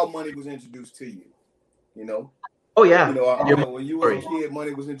how money was introduced to you? Oh yeah. When you were a kid,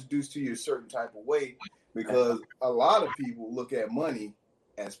 money was introduced to you a certain type of way because a lot of people look at money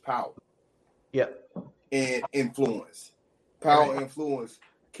as power. Yeah. And influence. Power and influence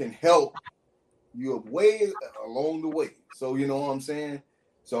can help you way along the way. So you know what I'm saying?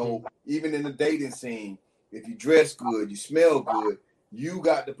 So even in the dating scene, if you dress good, you smell good, you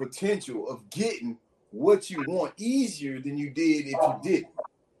got the potential of getting what you want easier than you did if you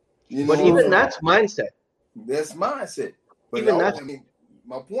didn't. But even that's mindset. That's mindset. But Even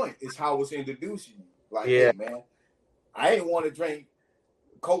my point is how it's introduced you. Like, hey, man, I ain't want to drink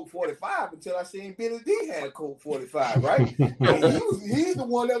Coke 45 until I seen Billy D had Coke 45, right? And he's the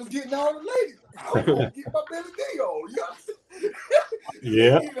one that was getting all the ladies. I was going to get my Billy D on.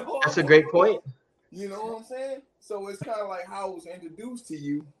 Yeah. That's a great point. You know what I'm saying? So it's kind of like how it was introduced to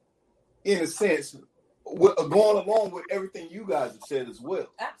you, in a sense, going along with everything you guys have said as well.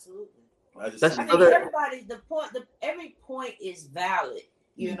 Absolutely. I just That's see- I think Other- everybody's every point is valid.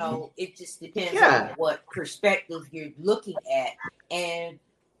 You know, it just depends Yeah. on what perspective you're looking at and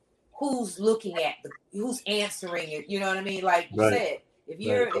who's looking at who's answering it. You know what I mean? Like you Right. said,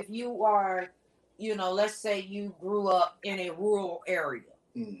 if you are, you know, let's say you grew up in a rural area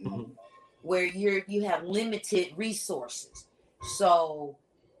Mhm. where you have limited resources, so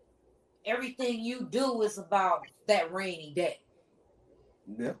everything you do is about that rainy day.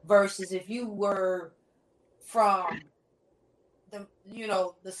 Yeah. Versus if you were from the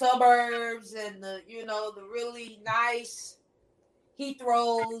suburbs and the really nice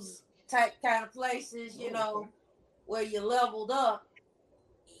Heathrows type kind of places, where you leveled up,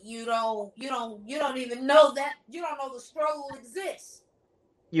 you don't even know that, you don't know the struggle exists.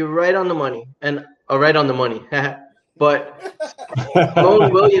 You're right on the money, and right on the money. But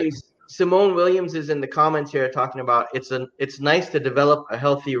Simone Williams is in the comments here talking about it's nice to develop a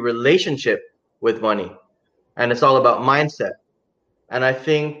healthy relationship with money, and it's all about mindset. And I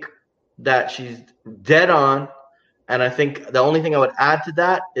think that she's dead on. And I think the only thing I would add to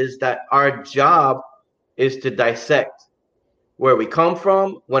that is that our job is to dissect where we come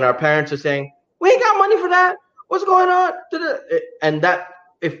from when our parents are saying, we ain't got money for that. What's going on? And that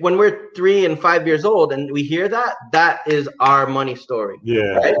when we're 3 and 5 years old and we hear that, that is our money story.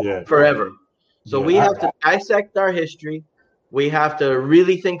 Yeah, right? yeah. Forever. So Yeah, we have to dissect our history. We have to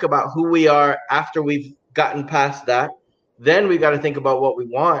really think about who we are after we've gotten past that. Then we got to think about what we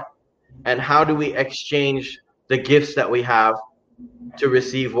want and how do we exchange the gifts that we have to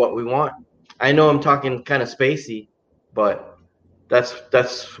receive what we want. I know I'm talking kind of spacey, but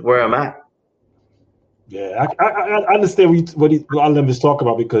that's where I'm at. Yeah, I understand what Alim is talking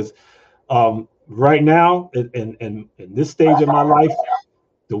about, because right now in this stage of my life,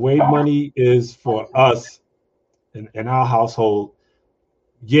 the way money is for us in our household,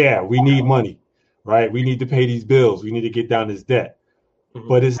 yeah, we need money, right? We need to pay these bills. We need to get down this debt.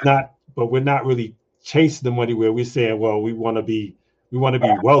 Mhm. But we're not really chasing the money where we're saying, well, we want to be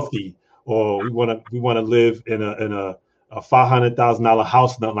wealthy, or we want to live in a $500,000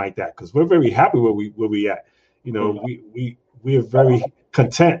 house, nothing like that. Because we're very happy where we at. We're very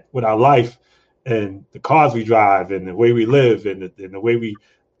content with our life and the cars we drive and the way we live and the way we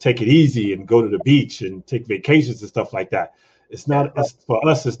take it easy and go to the beach and take vacations and stuff like that. For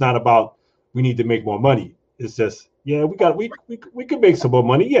us, it's not about we need to make more money. It's just, yeah, we can make some more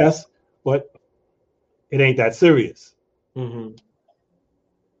money, yes, but it ain't that serious. Mm-hmm.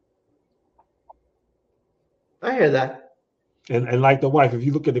 I hear that. And like the wife, if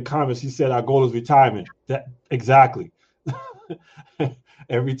you look at the comments, she said our goal is retirement. That exactly.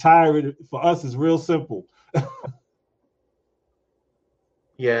 And retirement for us is real simple.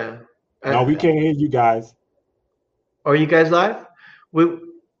 Yeah. No, we can't hear you guys. Are you guys live? Are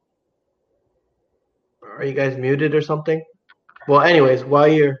you guys muted or something? Well, anyways, while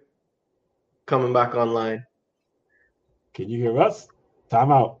you're coming back online. Can you hear us?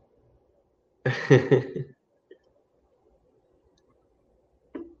 Time out.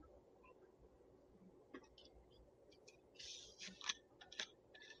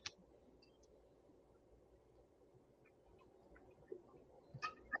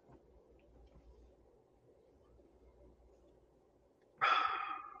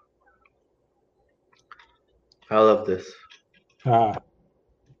 I love this. Ah,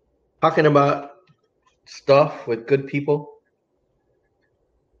 Talking about stuff with good people.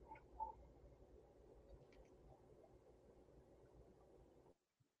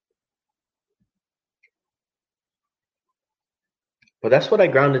 But that's what I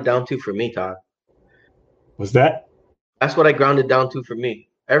grounded down to for me, Todd. what's that? That's what I grounded down to for me.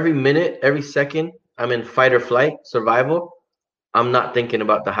 Every minute, every second, I'm in fight or flight, survival. I'm not thinking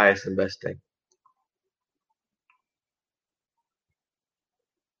about the highest and best thing.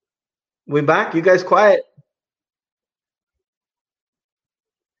 We back? You guys quiet?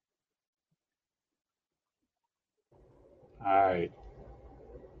 All right.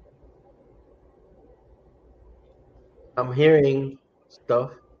 I'm hearing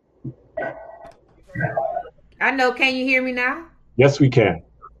stuff. I know. Can you hear me now? Yes, we can.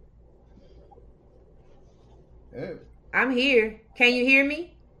 Yeah. I'm here. Can you hear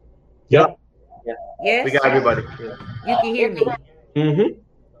me? Yep. Yes. We got everybody. You can hear me.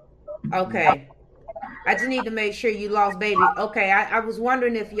 Mm-hmm. Okay. I just need to make sure you lost baby. Okay. I was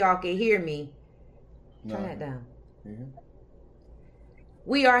wondering if y'all can hear me. Turn that down. Mhm.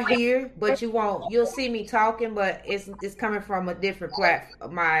 We are here, but you'll see me talking, but it's coming from a different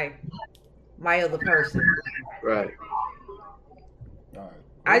platform. My other person. Right. All right.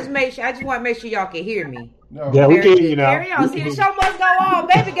 I just want to make sure y'all can hear me. No. Yeah, we Very can hear good. you now. Carry on. See, the show must go on.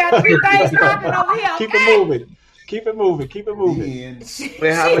 Baby got 3 things popping over here. Keep Okay? it moving. Keep it moving. Keep it moving. Then,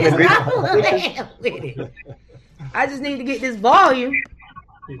 We're having a great conversation. With it. I just need to get this volume.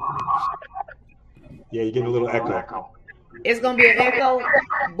 Yeah, you're getting a little echo. It's gonna be an echo.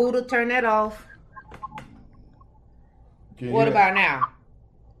 Buddha, turn that off. What about now?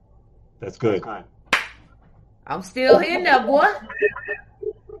 That's good. I'm still in there, boy.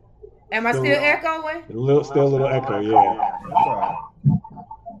 Am I still echoing? Still a little echo, yeah. That's all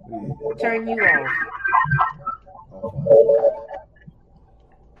right. Turn you off.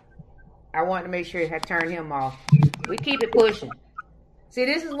 I want to make sure I turn him off. We keep it pushing. See,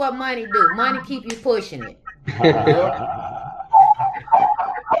 this is what money do. Money keep you pushing it.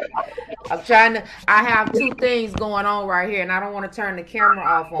 I have 2 things going on right here, and I don't want to turn the camera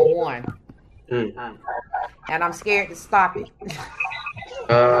off on one. And I'm scared to stop it.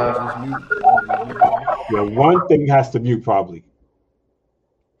 Yeah, one thing has to mute probably.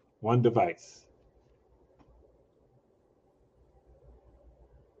 One device.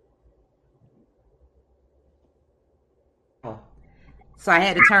 So I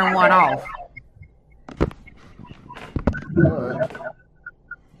had to turn one off.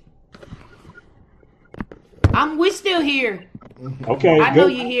 We're still here. Okay. I know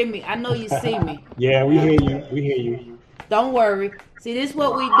good. you hear me. I know you see me. Yeah, we hear you. We hear you. Don't worry. See, this is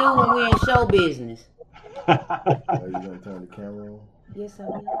what we do when we're in show business. Are you gonna turn the camera on? Yes, I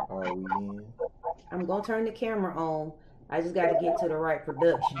will. Are we in? I'm gonna turn the camera on. I just got to get to the right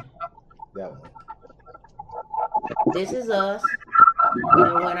production. That one. This is us.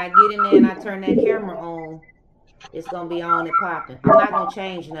 And when I get in there and I turn that camera on, it's gonna be on and popping. I'm not gonna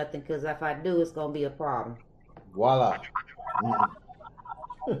change nothing because if I do, it's gonna be a problem. Voila.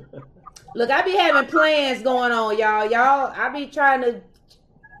 Look, I be having plans going on, y'all. I be trying to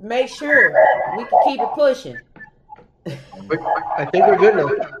make sure we can keep it pushing. I think we're good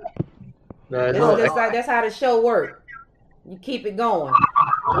now. That's how the show works. You keep it going.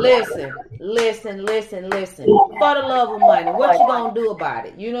 Listen. For the love of money, what you gonna do about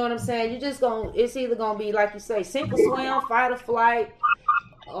it? You know what I'm saying? It's either gonna be like you say, sink or swim, fight or flight,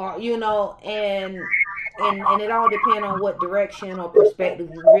 or and it all depends on what direction or perspective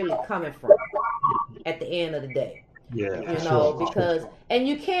you're really coming from at the end of the day. Yeah. Because and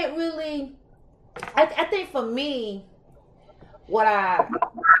you can't really. I think for me, what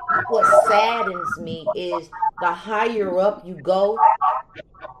saddens me is the higher up you go,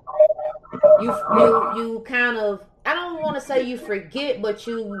 you kind of, I don't want to say you forget, but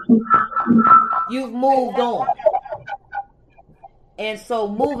you've moved on. And so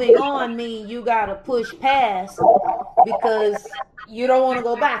moving on means you got to push past because you don't want to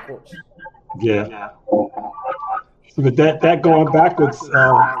go backwards. Yeah. But that going backwards,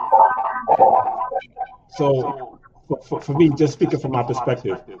 so for me, just speaking from my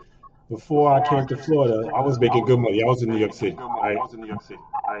perspective, before I came to Florida, I was making good money. I was in New York City, right?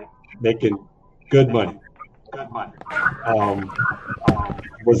 Making good money.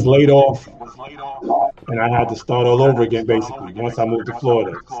 Was laid off, and I had to start all over again, basically, once I moved to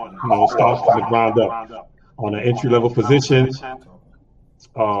Florida. Start from the ground up on an entry-level position,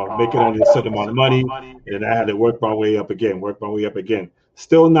 making only a certain amount of money, and I had to work my way up again.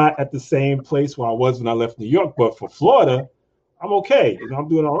 Still not at the same place where I was when I left New York, but for Florida, I'm okay. I'm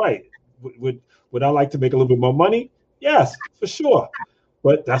doing all right. Would I like to make a little bit more money? Yes, for sure.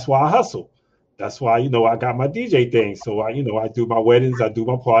 But that's why I hustle. That's why, I got my DJ thing. So I do my weddings, I do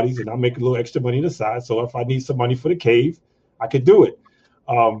my parties, and I make a little extra money on the side. So if I need some money for the cave, I could do it.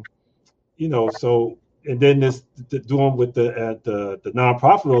 So, and then doing with the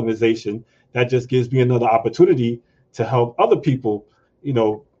nonprofit organization, that just gives me another opportunity to help other people,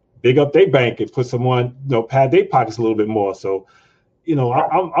 big up their bank and put someone, pad their pockets a little bit more. So,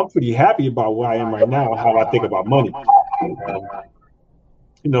 I'm pretty happy about where I am right now, how I think about money.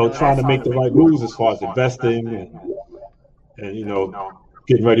 Trying to make the right moves as far as investing and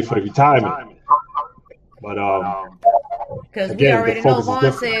getting ready for the retirement. But because we already know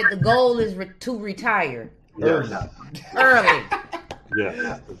Vaughn said the goal is to retire early.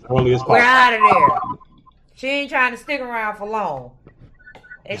 Yeah, as early as possible. We're out of there. She ain't trying to stick around for long,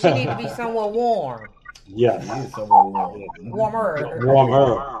 and she needs to be somewhere warm. Yes. Warmer.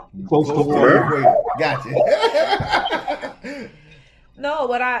 Close to warm. Gotcha. No,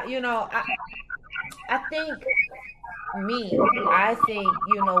 but I think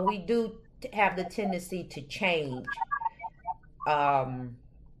we do have the tendency to change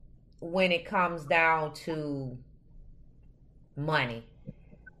when it comes down to money.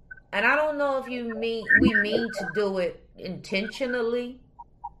 And I don't know if we mean to do it intentionally,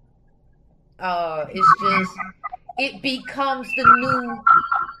 It's just it becomes the new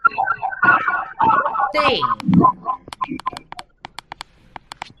thing.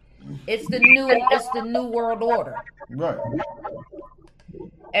 It's the new world order. Right.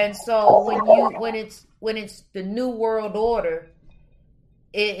 And so when it's the new world order,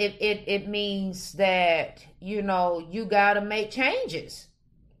 it means that you got to make changes,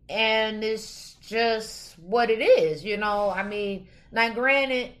 and it's just what it is. I mean, now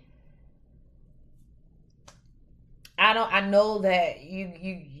granted, I know that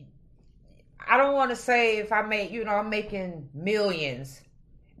you I don't want to say if I make I'm making millions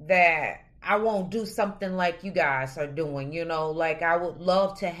that I won't do something like you guys are doing. Like I would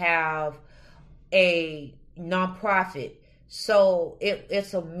love to have a nonprofit, so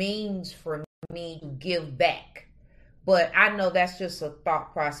it's a means for me to give back. But I know that's just a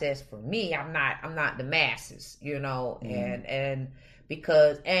thought process for me. I'm not the masses, and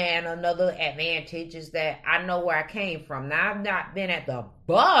because another advantage is that I know where I came from. Now I've not been at the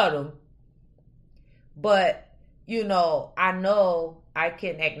bottom, but I know I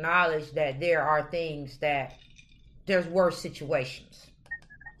can acknowledge that there are things that there's worse situations.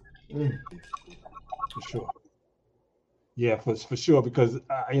 For sure. Yeah, for sure, because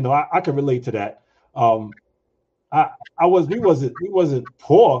I can relate to that. We wasn't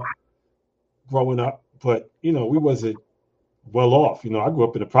poor growing up, but we wasn't well off. I grew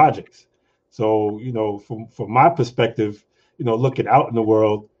up in the projects, so from my perspective, looking out in the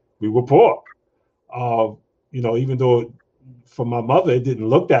world, we were poor. Even though for my mother it didn't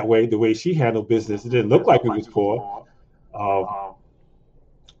look that way, the way she handled business, it didn't look like we was poor.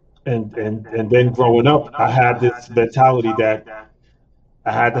 And then growing up, I had this mentality that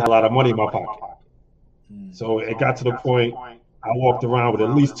I had to have a lot of money in my pocket. So it got to the point I walked around with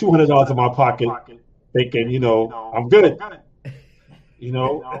at least $200 in my pocket, thinking, I'm good.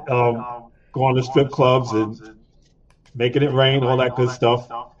 Going to strip clubs and making it rain, all that good stuff.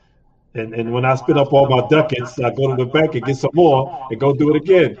 And when I spit up all my ducats, I go to the bank and get some more and go do it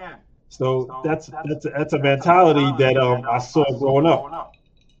again. So that's a mentality that I saw growing up.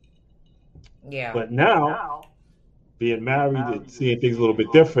 Yeah. But now, being married and seeing things a little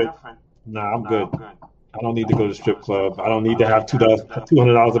bit different, nah, I'm good. I don't need to go to the strip club. I don't need to have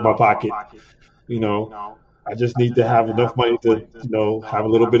 $200 in my pocket. I just need to have enough money to, have a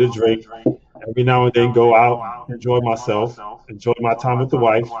little bit of drink. Every now and then go out, enjoy myself, enjoy my time with the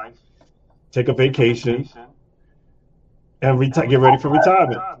wife, take a vacation, and get ready for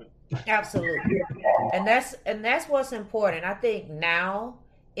retirement. Absolutely. And that's what's important. I think now,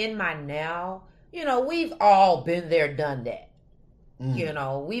 in my now, we've all been there, done that.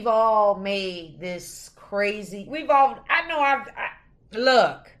 We've all made this crazy. I know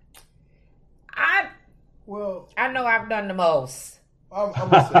I've done the most. I'm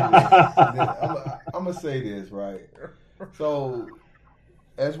gonna say this. I'm gonna say this, right? So,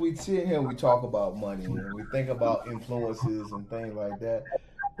 as we sit here and we talk about money and we think about influences and things like that,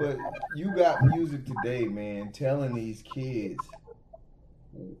 but you got music today, man, telling these kids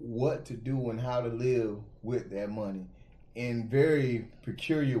what to do and how to live with that money in very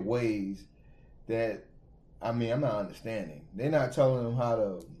peculiar ways that, I'm not understanding. They're not telling them how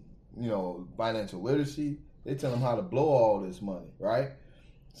to, financial literacy. They tell them how to blow all this money, right?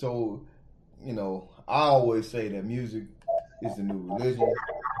 So, I always say that music is the new religion.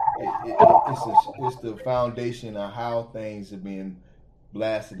 It's the foundation of how things are being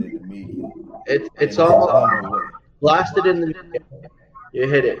blasted in the media. It's all blasted in the media. You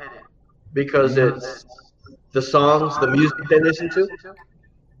hit it. Because it's the songs, the music they listen to.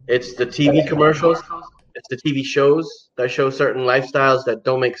 It's the TV commercials. It's the TV shows that show certain lifestyles that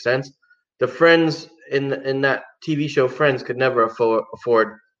don't make sense. The friends in that TV show Friends could never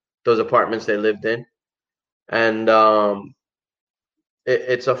afford those apartments they lived in. And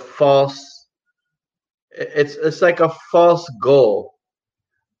it's a false it's like a false goal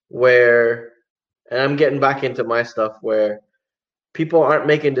where, and I'm getting back into my stuff, where people aren't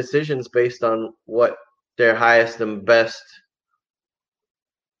making decisions based on what their highest and best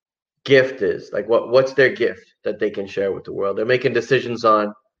gift is. Like what's their gift that they can share with the world. They're making decisions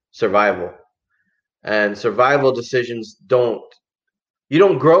on survival. And survival decisions you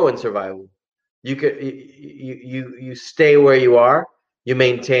don't grow in survival. You stay where you are, you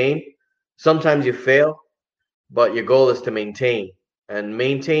maintain. Sometimes you fail, but your goal is to maintain. And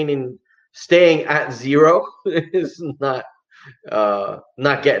staying at zero is not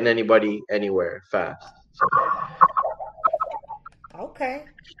getting anybody anywhere fast. So. Okay.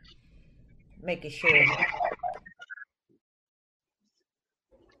 Making sure.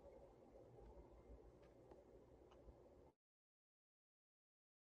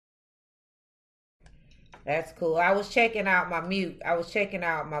 That's cool. I was checking out my mute. I was checking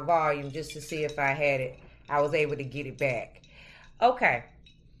out my volume just to see if I had it. I was able to get it back. Okay.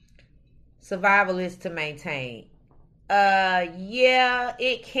 Survival is to maintain. Yeah,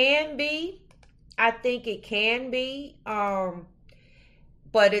 it can be. I think it can be.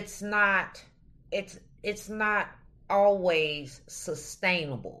 But it's not always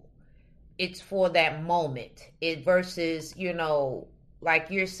sustainable. It's for that moment. It versus, like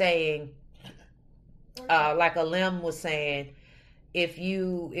you're saying, like Alim was saying, if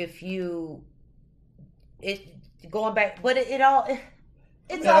you going back, but it's all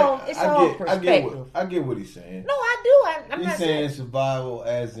perspective. I get what he's saying. No, I do. I'm he's not saying survival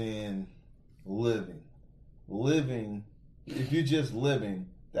as in living. If you're just living,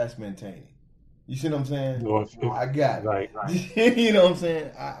 that's maintaining. You see what I'm saying? No, I got it. Right. You know what I'm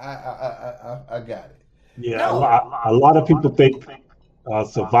saying? I got it. Yeah, no. a lot of people think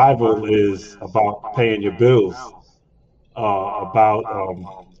survival is about paying your bills, about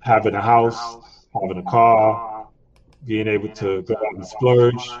having a house, having a car, being able to go out and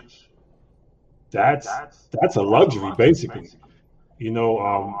splurge. That's a luxury, basically.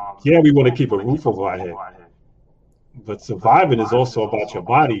 Yeah, we want to keep a roof over our head, but surviving is also about your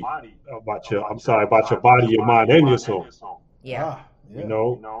body, about your body, your mind, and your soul. Yeah.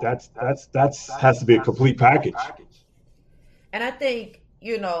 That's has to be a complete package. And I think,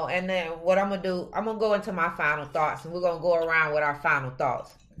 and then what I'm going to do, I'm going to go into my final thoughts, and we're going to go around with our final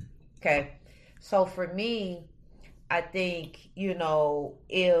thoughts. Okay. So for me, I think,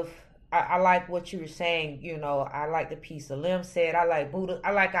 if I like what you were saying, I like the piece Alim said, I like Buddha,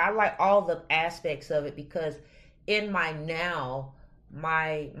 I like all the aspects of it, because in my now,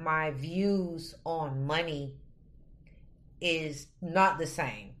 my views on money is not the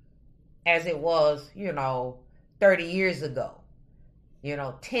same as it was, 30 years ago,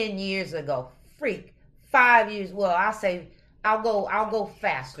 10 years ago, 5 years. Well, I'll go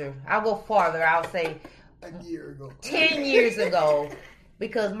faster. I'll go farther. I'll say a year ago, 10 years ago,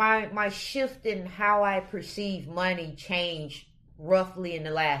 because my shift in how I perceive money changed roughly in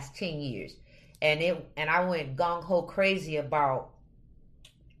the last 10 years. And I went gung-ho crazy about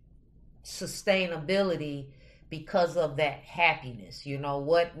sustainability because of that happiness.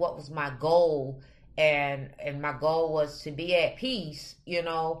 What was my goal? And my goal was to be at peace,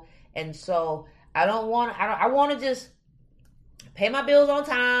 and so I want to just pay my bills on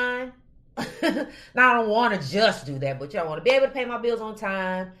time. Now, I don't want to just do that, but I want to be able to pay my bills on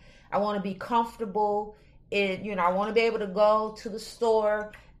time. I want to be comfortable in, I want to be able to go to the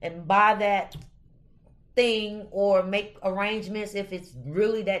store and buy that thing or make arrangements if it's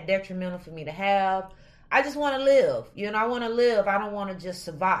really that detrimental for me to have. I just want to live. I want to live. I don't want to just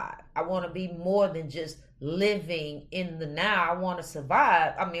survive. I want to be more than just living in the now. I want to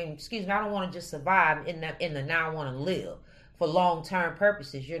survive. I don't want to just survive in the now. I want to live for long-term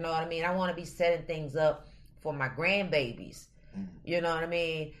purposes. You know what I mean? I want to be setting things up for my grandbabies. You know what I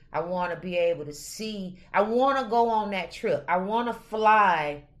mean? I want to be able to see. I want to go on that trip. I want to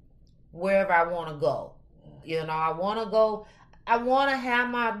fly wherever I want to go. I want to go. I want to have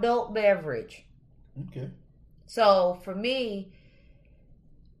my adult beverage. Okay. So for me,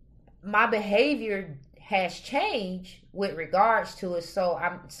 my behavior has changed with regards to it. So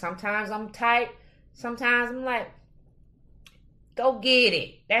sometimes I'm tight. Sometimes I'm like, go get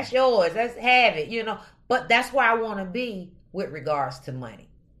it. That's yours. Let's have it. But that's where I want to be with regards to money.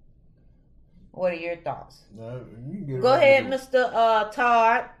 What are your thoughts? Go ahead, Mr.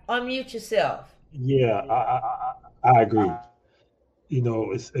 Todd. Unmute yourself. Yeah, I agree.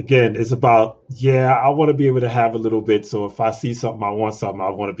 It's about, I want to be able to have a little bit. So if I see something, I want something, I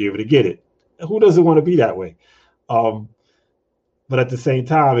want to be able to get it. Who doesn't want to be that way? But at the same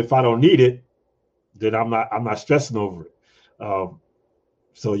time, if I don't need it, then I'm not stressing over it.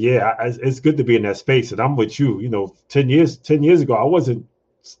 So yeah, it's good to be in that space. And I'm with you. 10 years ago, I wasn't,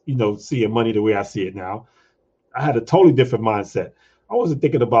 seeing money the way I see it now. I had a totally different mindset. I wasn't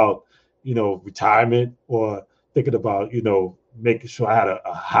thinking about, retirement or thinking about, making sure I had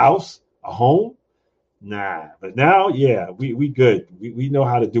a house, a home. Nah, but now, yeah, we good. We know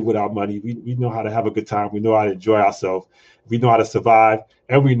how to do with our money. We know how to have a good time. We know how to enjoy ourselves. We know how to survive,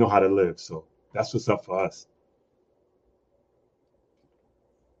 and we know how to live. So that's what's up for us.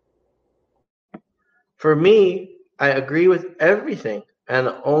 For me, I agree with everything. And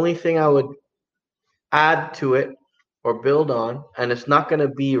the only thing I would add to it or build on, and it's not going to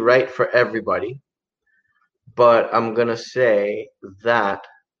be right for everybody, but I'm going to say that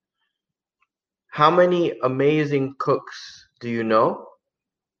how many amazing cooks do you know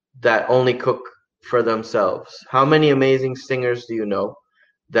that only cook for themselves? How many amazing singers do you know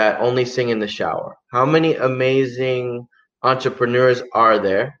that only sing in the shower? How many amazing entrepreneurs are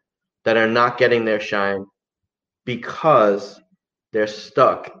there that are not getting their shine because they're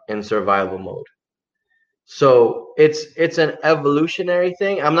stuck in survival mode? So it's an evolutionary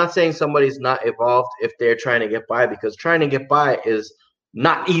thing. I'm not saying somebody's not evolved if they're trying to get by, because trying to get by is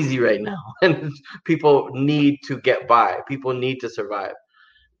not easy right now. And people need to get by. People need to survive.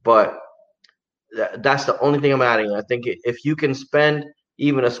 But that's the only thing I'm adding. I think if you can spend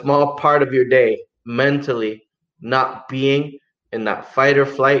even a small part of your day mentally not being in that fight or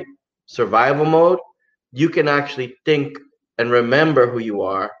flight survival mode, you can actually think and remember who you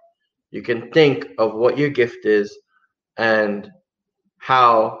are. You can think of what your gift is and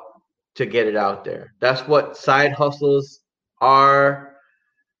how to get it out there. That's what side hustles are.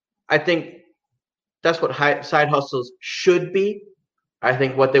 I think that's what side hustles should be. I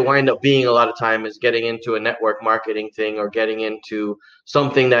think what they wind up being a lot of time is getting into a network marketing thing or getting into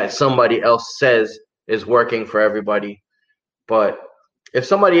something that somebody else says is working for everybody. But if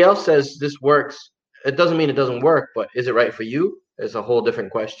somebody else says this works, it doesn't mean it doesn't work, but is it right for you? Is a whole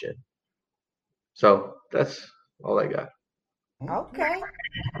different question. So that's all I got. Okay.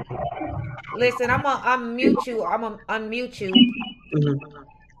 Listen, I'm gonna unmute you. I'm gonna unmute you. Mm-hmm.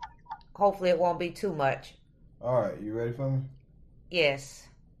 Hopefully, it won't be too much. All right, you ready for me? Yes.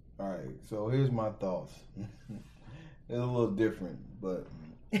 All right, so here's my thoughts. It's a little different, but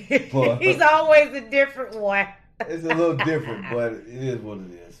He's always a different one. it's a little different, but it is what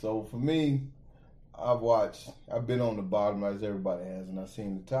it is. So for me, I've been on the bottom as everybody has, and I've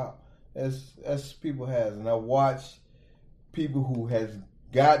seen the top as people has, and I watched people who has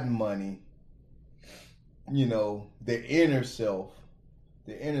gotten money, you know, their inner self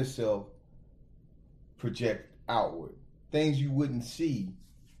project outward. Things you wouldn't see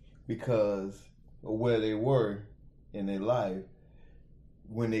because of where they were in their life.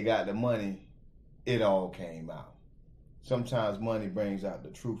 When they got the money, it all came out. Sometimes money brings out the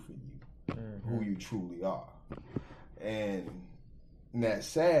truth in you, who you truly are. And that's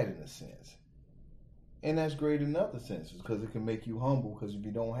sad in a sense. And that's great in other senses because it can make you humble, because if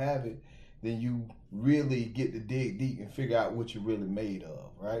you don't have it, then you really get to dig deep and figure out what you're really made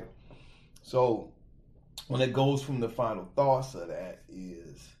of, right? So when it goes from the final thoughts of that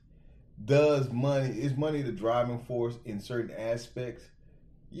is money the driving force in certain aspects?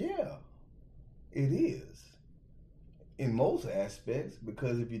 Yeah, it is. In most aspects,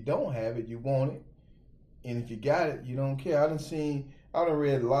 because if you don't have it, you want it. And if you got it, you don't care. I done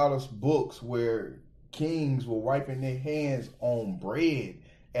read a lot of books where kings were wiping their hands on bread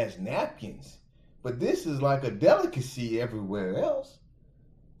as napkins. But this is like a delicacy everywhere else.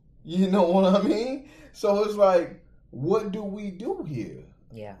 You know what I mean? So it's like, what do we do here?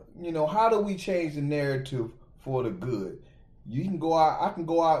 Yeah. You know, how do we change the narrative for the good? You can go out, I can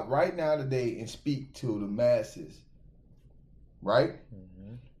go out right now today and speak to the masses. Right?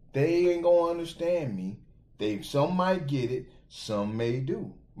 Mm-hmm. They ain't gonna understand me. Some might get it, some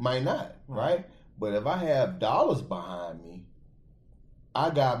might not, right? But if I have dollars behind me, I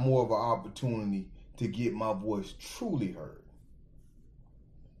got more of an opportunity to get my voice truly heard.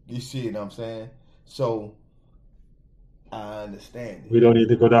 You see what I'm saying? So I understand it. We don't need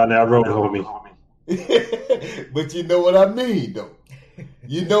to go down that road, homie. But you know what I mean, though.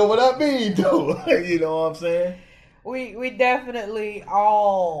 You know what I mean, though. You know what I'm saying? We definitely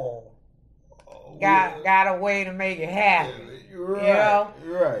all got a way to make it happen. Right, you know?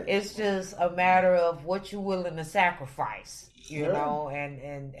 Right. It's just a matter of what you're willing to sacrifice, you know,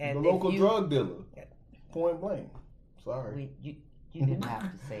 and the local drug dealer, point blank. Sorry, you didn't have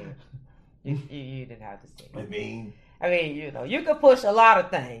to say it. You didn't have to say it. I mean, you know, you could push a lot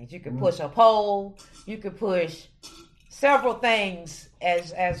of things. You could push a pole. You could push several things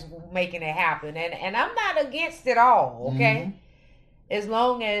as making it happen, and I'm not against it all. Okay, as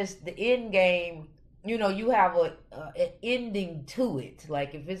long as the end game, you know, you have an ending to it.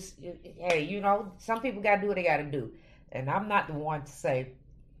 Like if it's, hey, you know, some people got to do what they got to do, and I'm not the one to say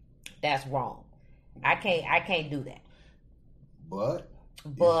that's wrong. I can't do that.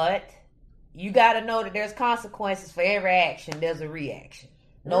 But you got to know that there's consequences for every action. There's a reaction,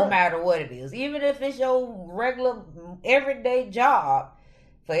 no matter what it is. Even if it's your regular everyday job,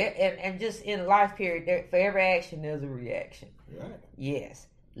 and just in life period, for every action there's a reaction. Right. Yes.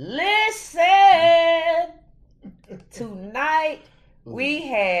 Listen, tonight we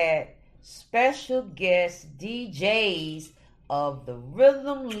had special guest DJs of the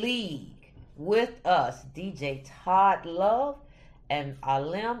Rhythm League with us, DJ Todd Love and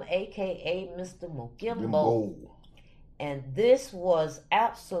Alim, aka Mr. Mokimbo. And this was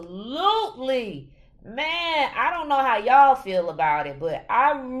absolutely Man, I don't know how y'all feel about it, but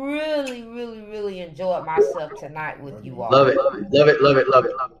I really, really, really enjoyed myself tonight with you all. Love it. Love it. Love it. Love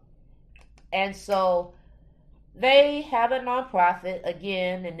it. And so they have a nonprofit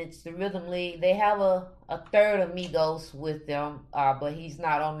again, and it's the Rhythm League. They have a third Amigos with them, but he's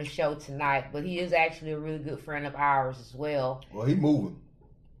not on the show tonight. But he is actually a really good friend of ours as well. Well, he moving.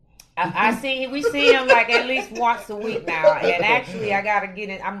 We see him like at least once a week now, and actually I gotta get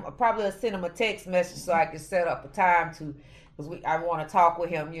in. I'm probably gonna send him a text message so I can set up a time because I want to talk with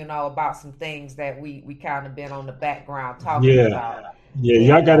him, about some things that we kind of been on the background talking about. Yeah,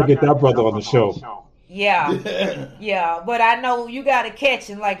 y'all got to get that brother on the show. Yeah, yeah, but I know you got to catch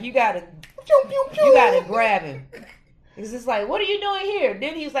him, like you got to grab him. It's just like, what are you doing here?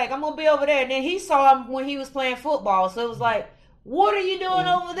 Then he's like, I'm gonna be over there. And then he saw him when he was playing football, so it was like, what are you doing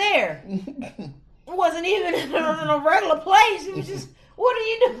over there? It wasn't even in a regular place. It was just, what are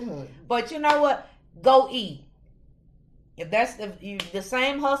you doing? But you know what? Go eat. If that's the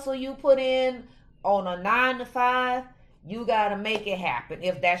same hustle you put in on a 9 to 5, you gotta make it happen.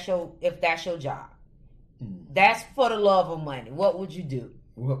 If that's your job, that's for the love of money. What would you do?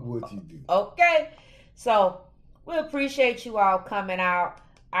 What would you do? Okay, so we appreciate you all coming out.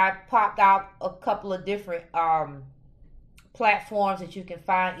 I popped out a couple of different platforms that you can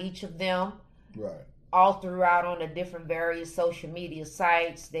find each of them. Right. All throughout on the different various social media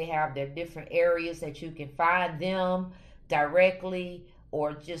sites. They have their different areas that you can find them directly,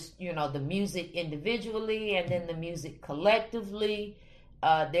 or just, the music individually and then the music collectively.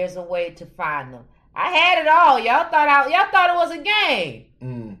 There's a way to find them. I had it all. Y'all thought it was a game.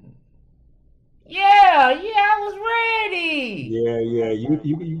 Mm-hmm. Yeah, I was ready. Yeah,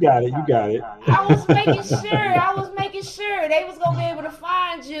 you got it. I was making sure they was gonna be able to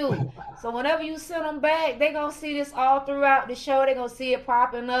find you. So whenever you send them back, they gonna see this all throughout the show. They gonna see it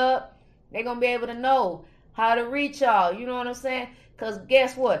popping up. They gonna be able to know how to reach y'all. You know what I'm saying? Because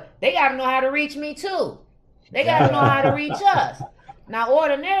guess what? They gotta know how to reach me too. They gotta know how to reach us. Now,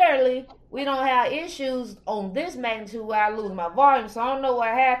 ordinarily, we don't have issues on this magnitude where I lose my volume, so I don't know what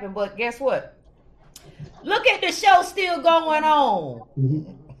happened. But guess what? Look at the show still going on.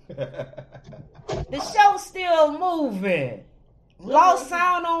 The show's still moving. Lost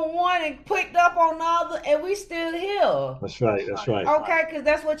sound on one and picked up on the other, and we still here. That's right. Okay, because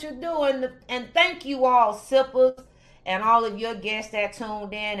that's what you're doing. And thank you all, sippers, and all of your guests that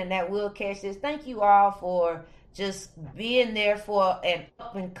tuned in and that will catch this. Thank you all for just being there for an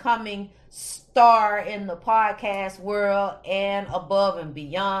up-and-coming star in the podcast world and above and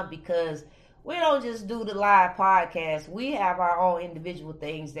beyond, because we don't just do the live podcast. We have our own individual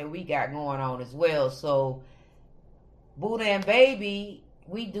things that we got going on as well. So, Buddha and Baby,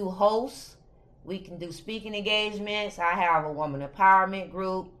 we do hosts. We can do speaking engagements. I have a woman empowerment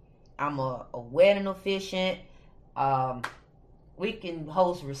group. I'm a wedding officiant. We can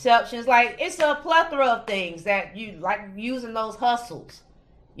host receptions. Like, it's a plethora of things that you like, using those hustles,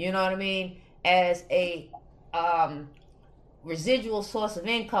 you know what I mean, as a residual source of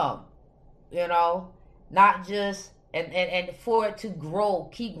income. Not just and for it to grow,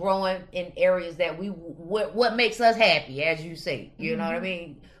 keep growing in areas that what makes us happy, as you say. You know what I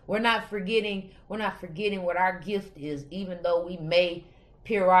mean? We're not forgetting what our gift is, even though we may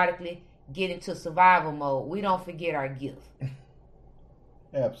periodically get into survival mode. We don't forget our gift.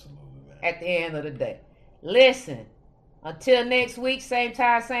 Absolutely. At the end of the day. Listen, until next week, same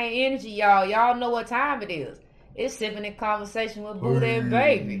time, same energy, y'all. Y'all know what time it is. It's Sipping in Conversation with Buddha and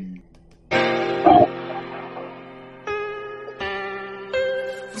Baby.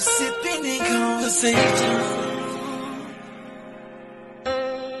 Sipping in conversation.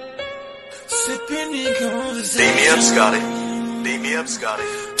 Sipping in conversation. Beam me up, Scotty.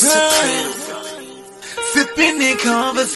 Sipping in conversation.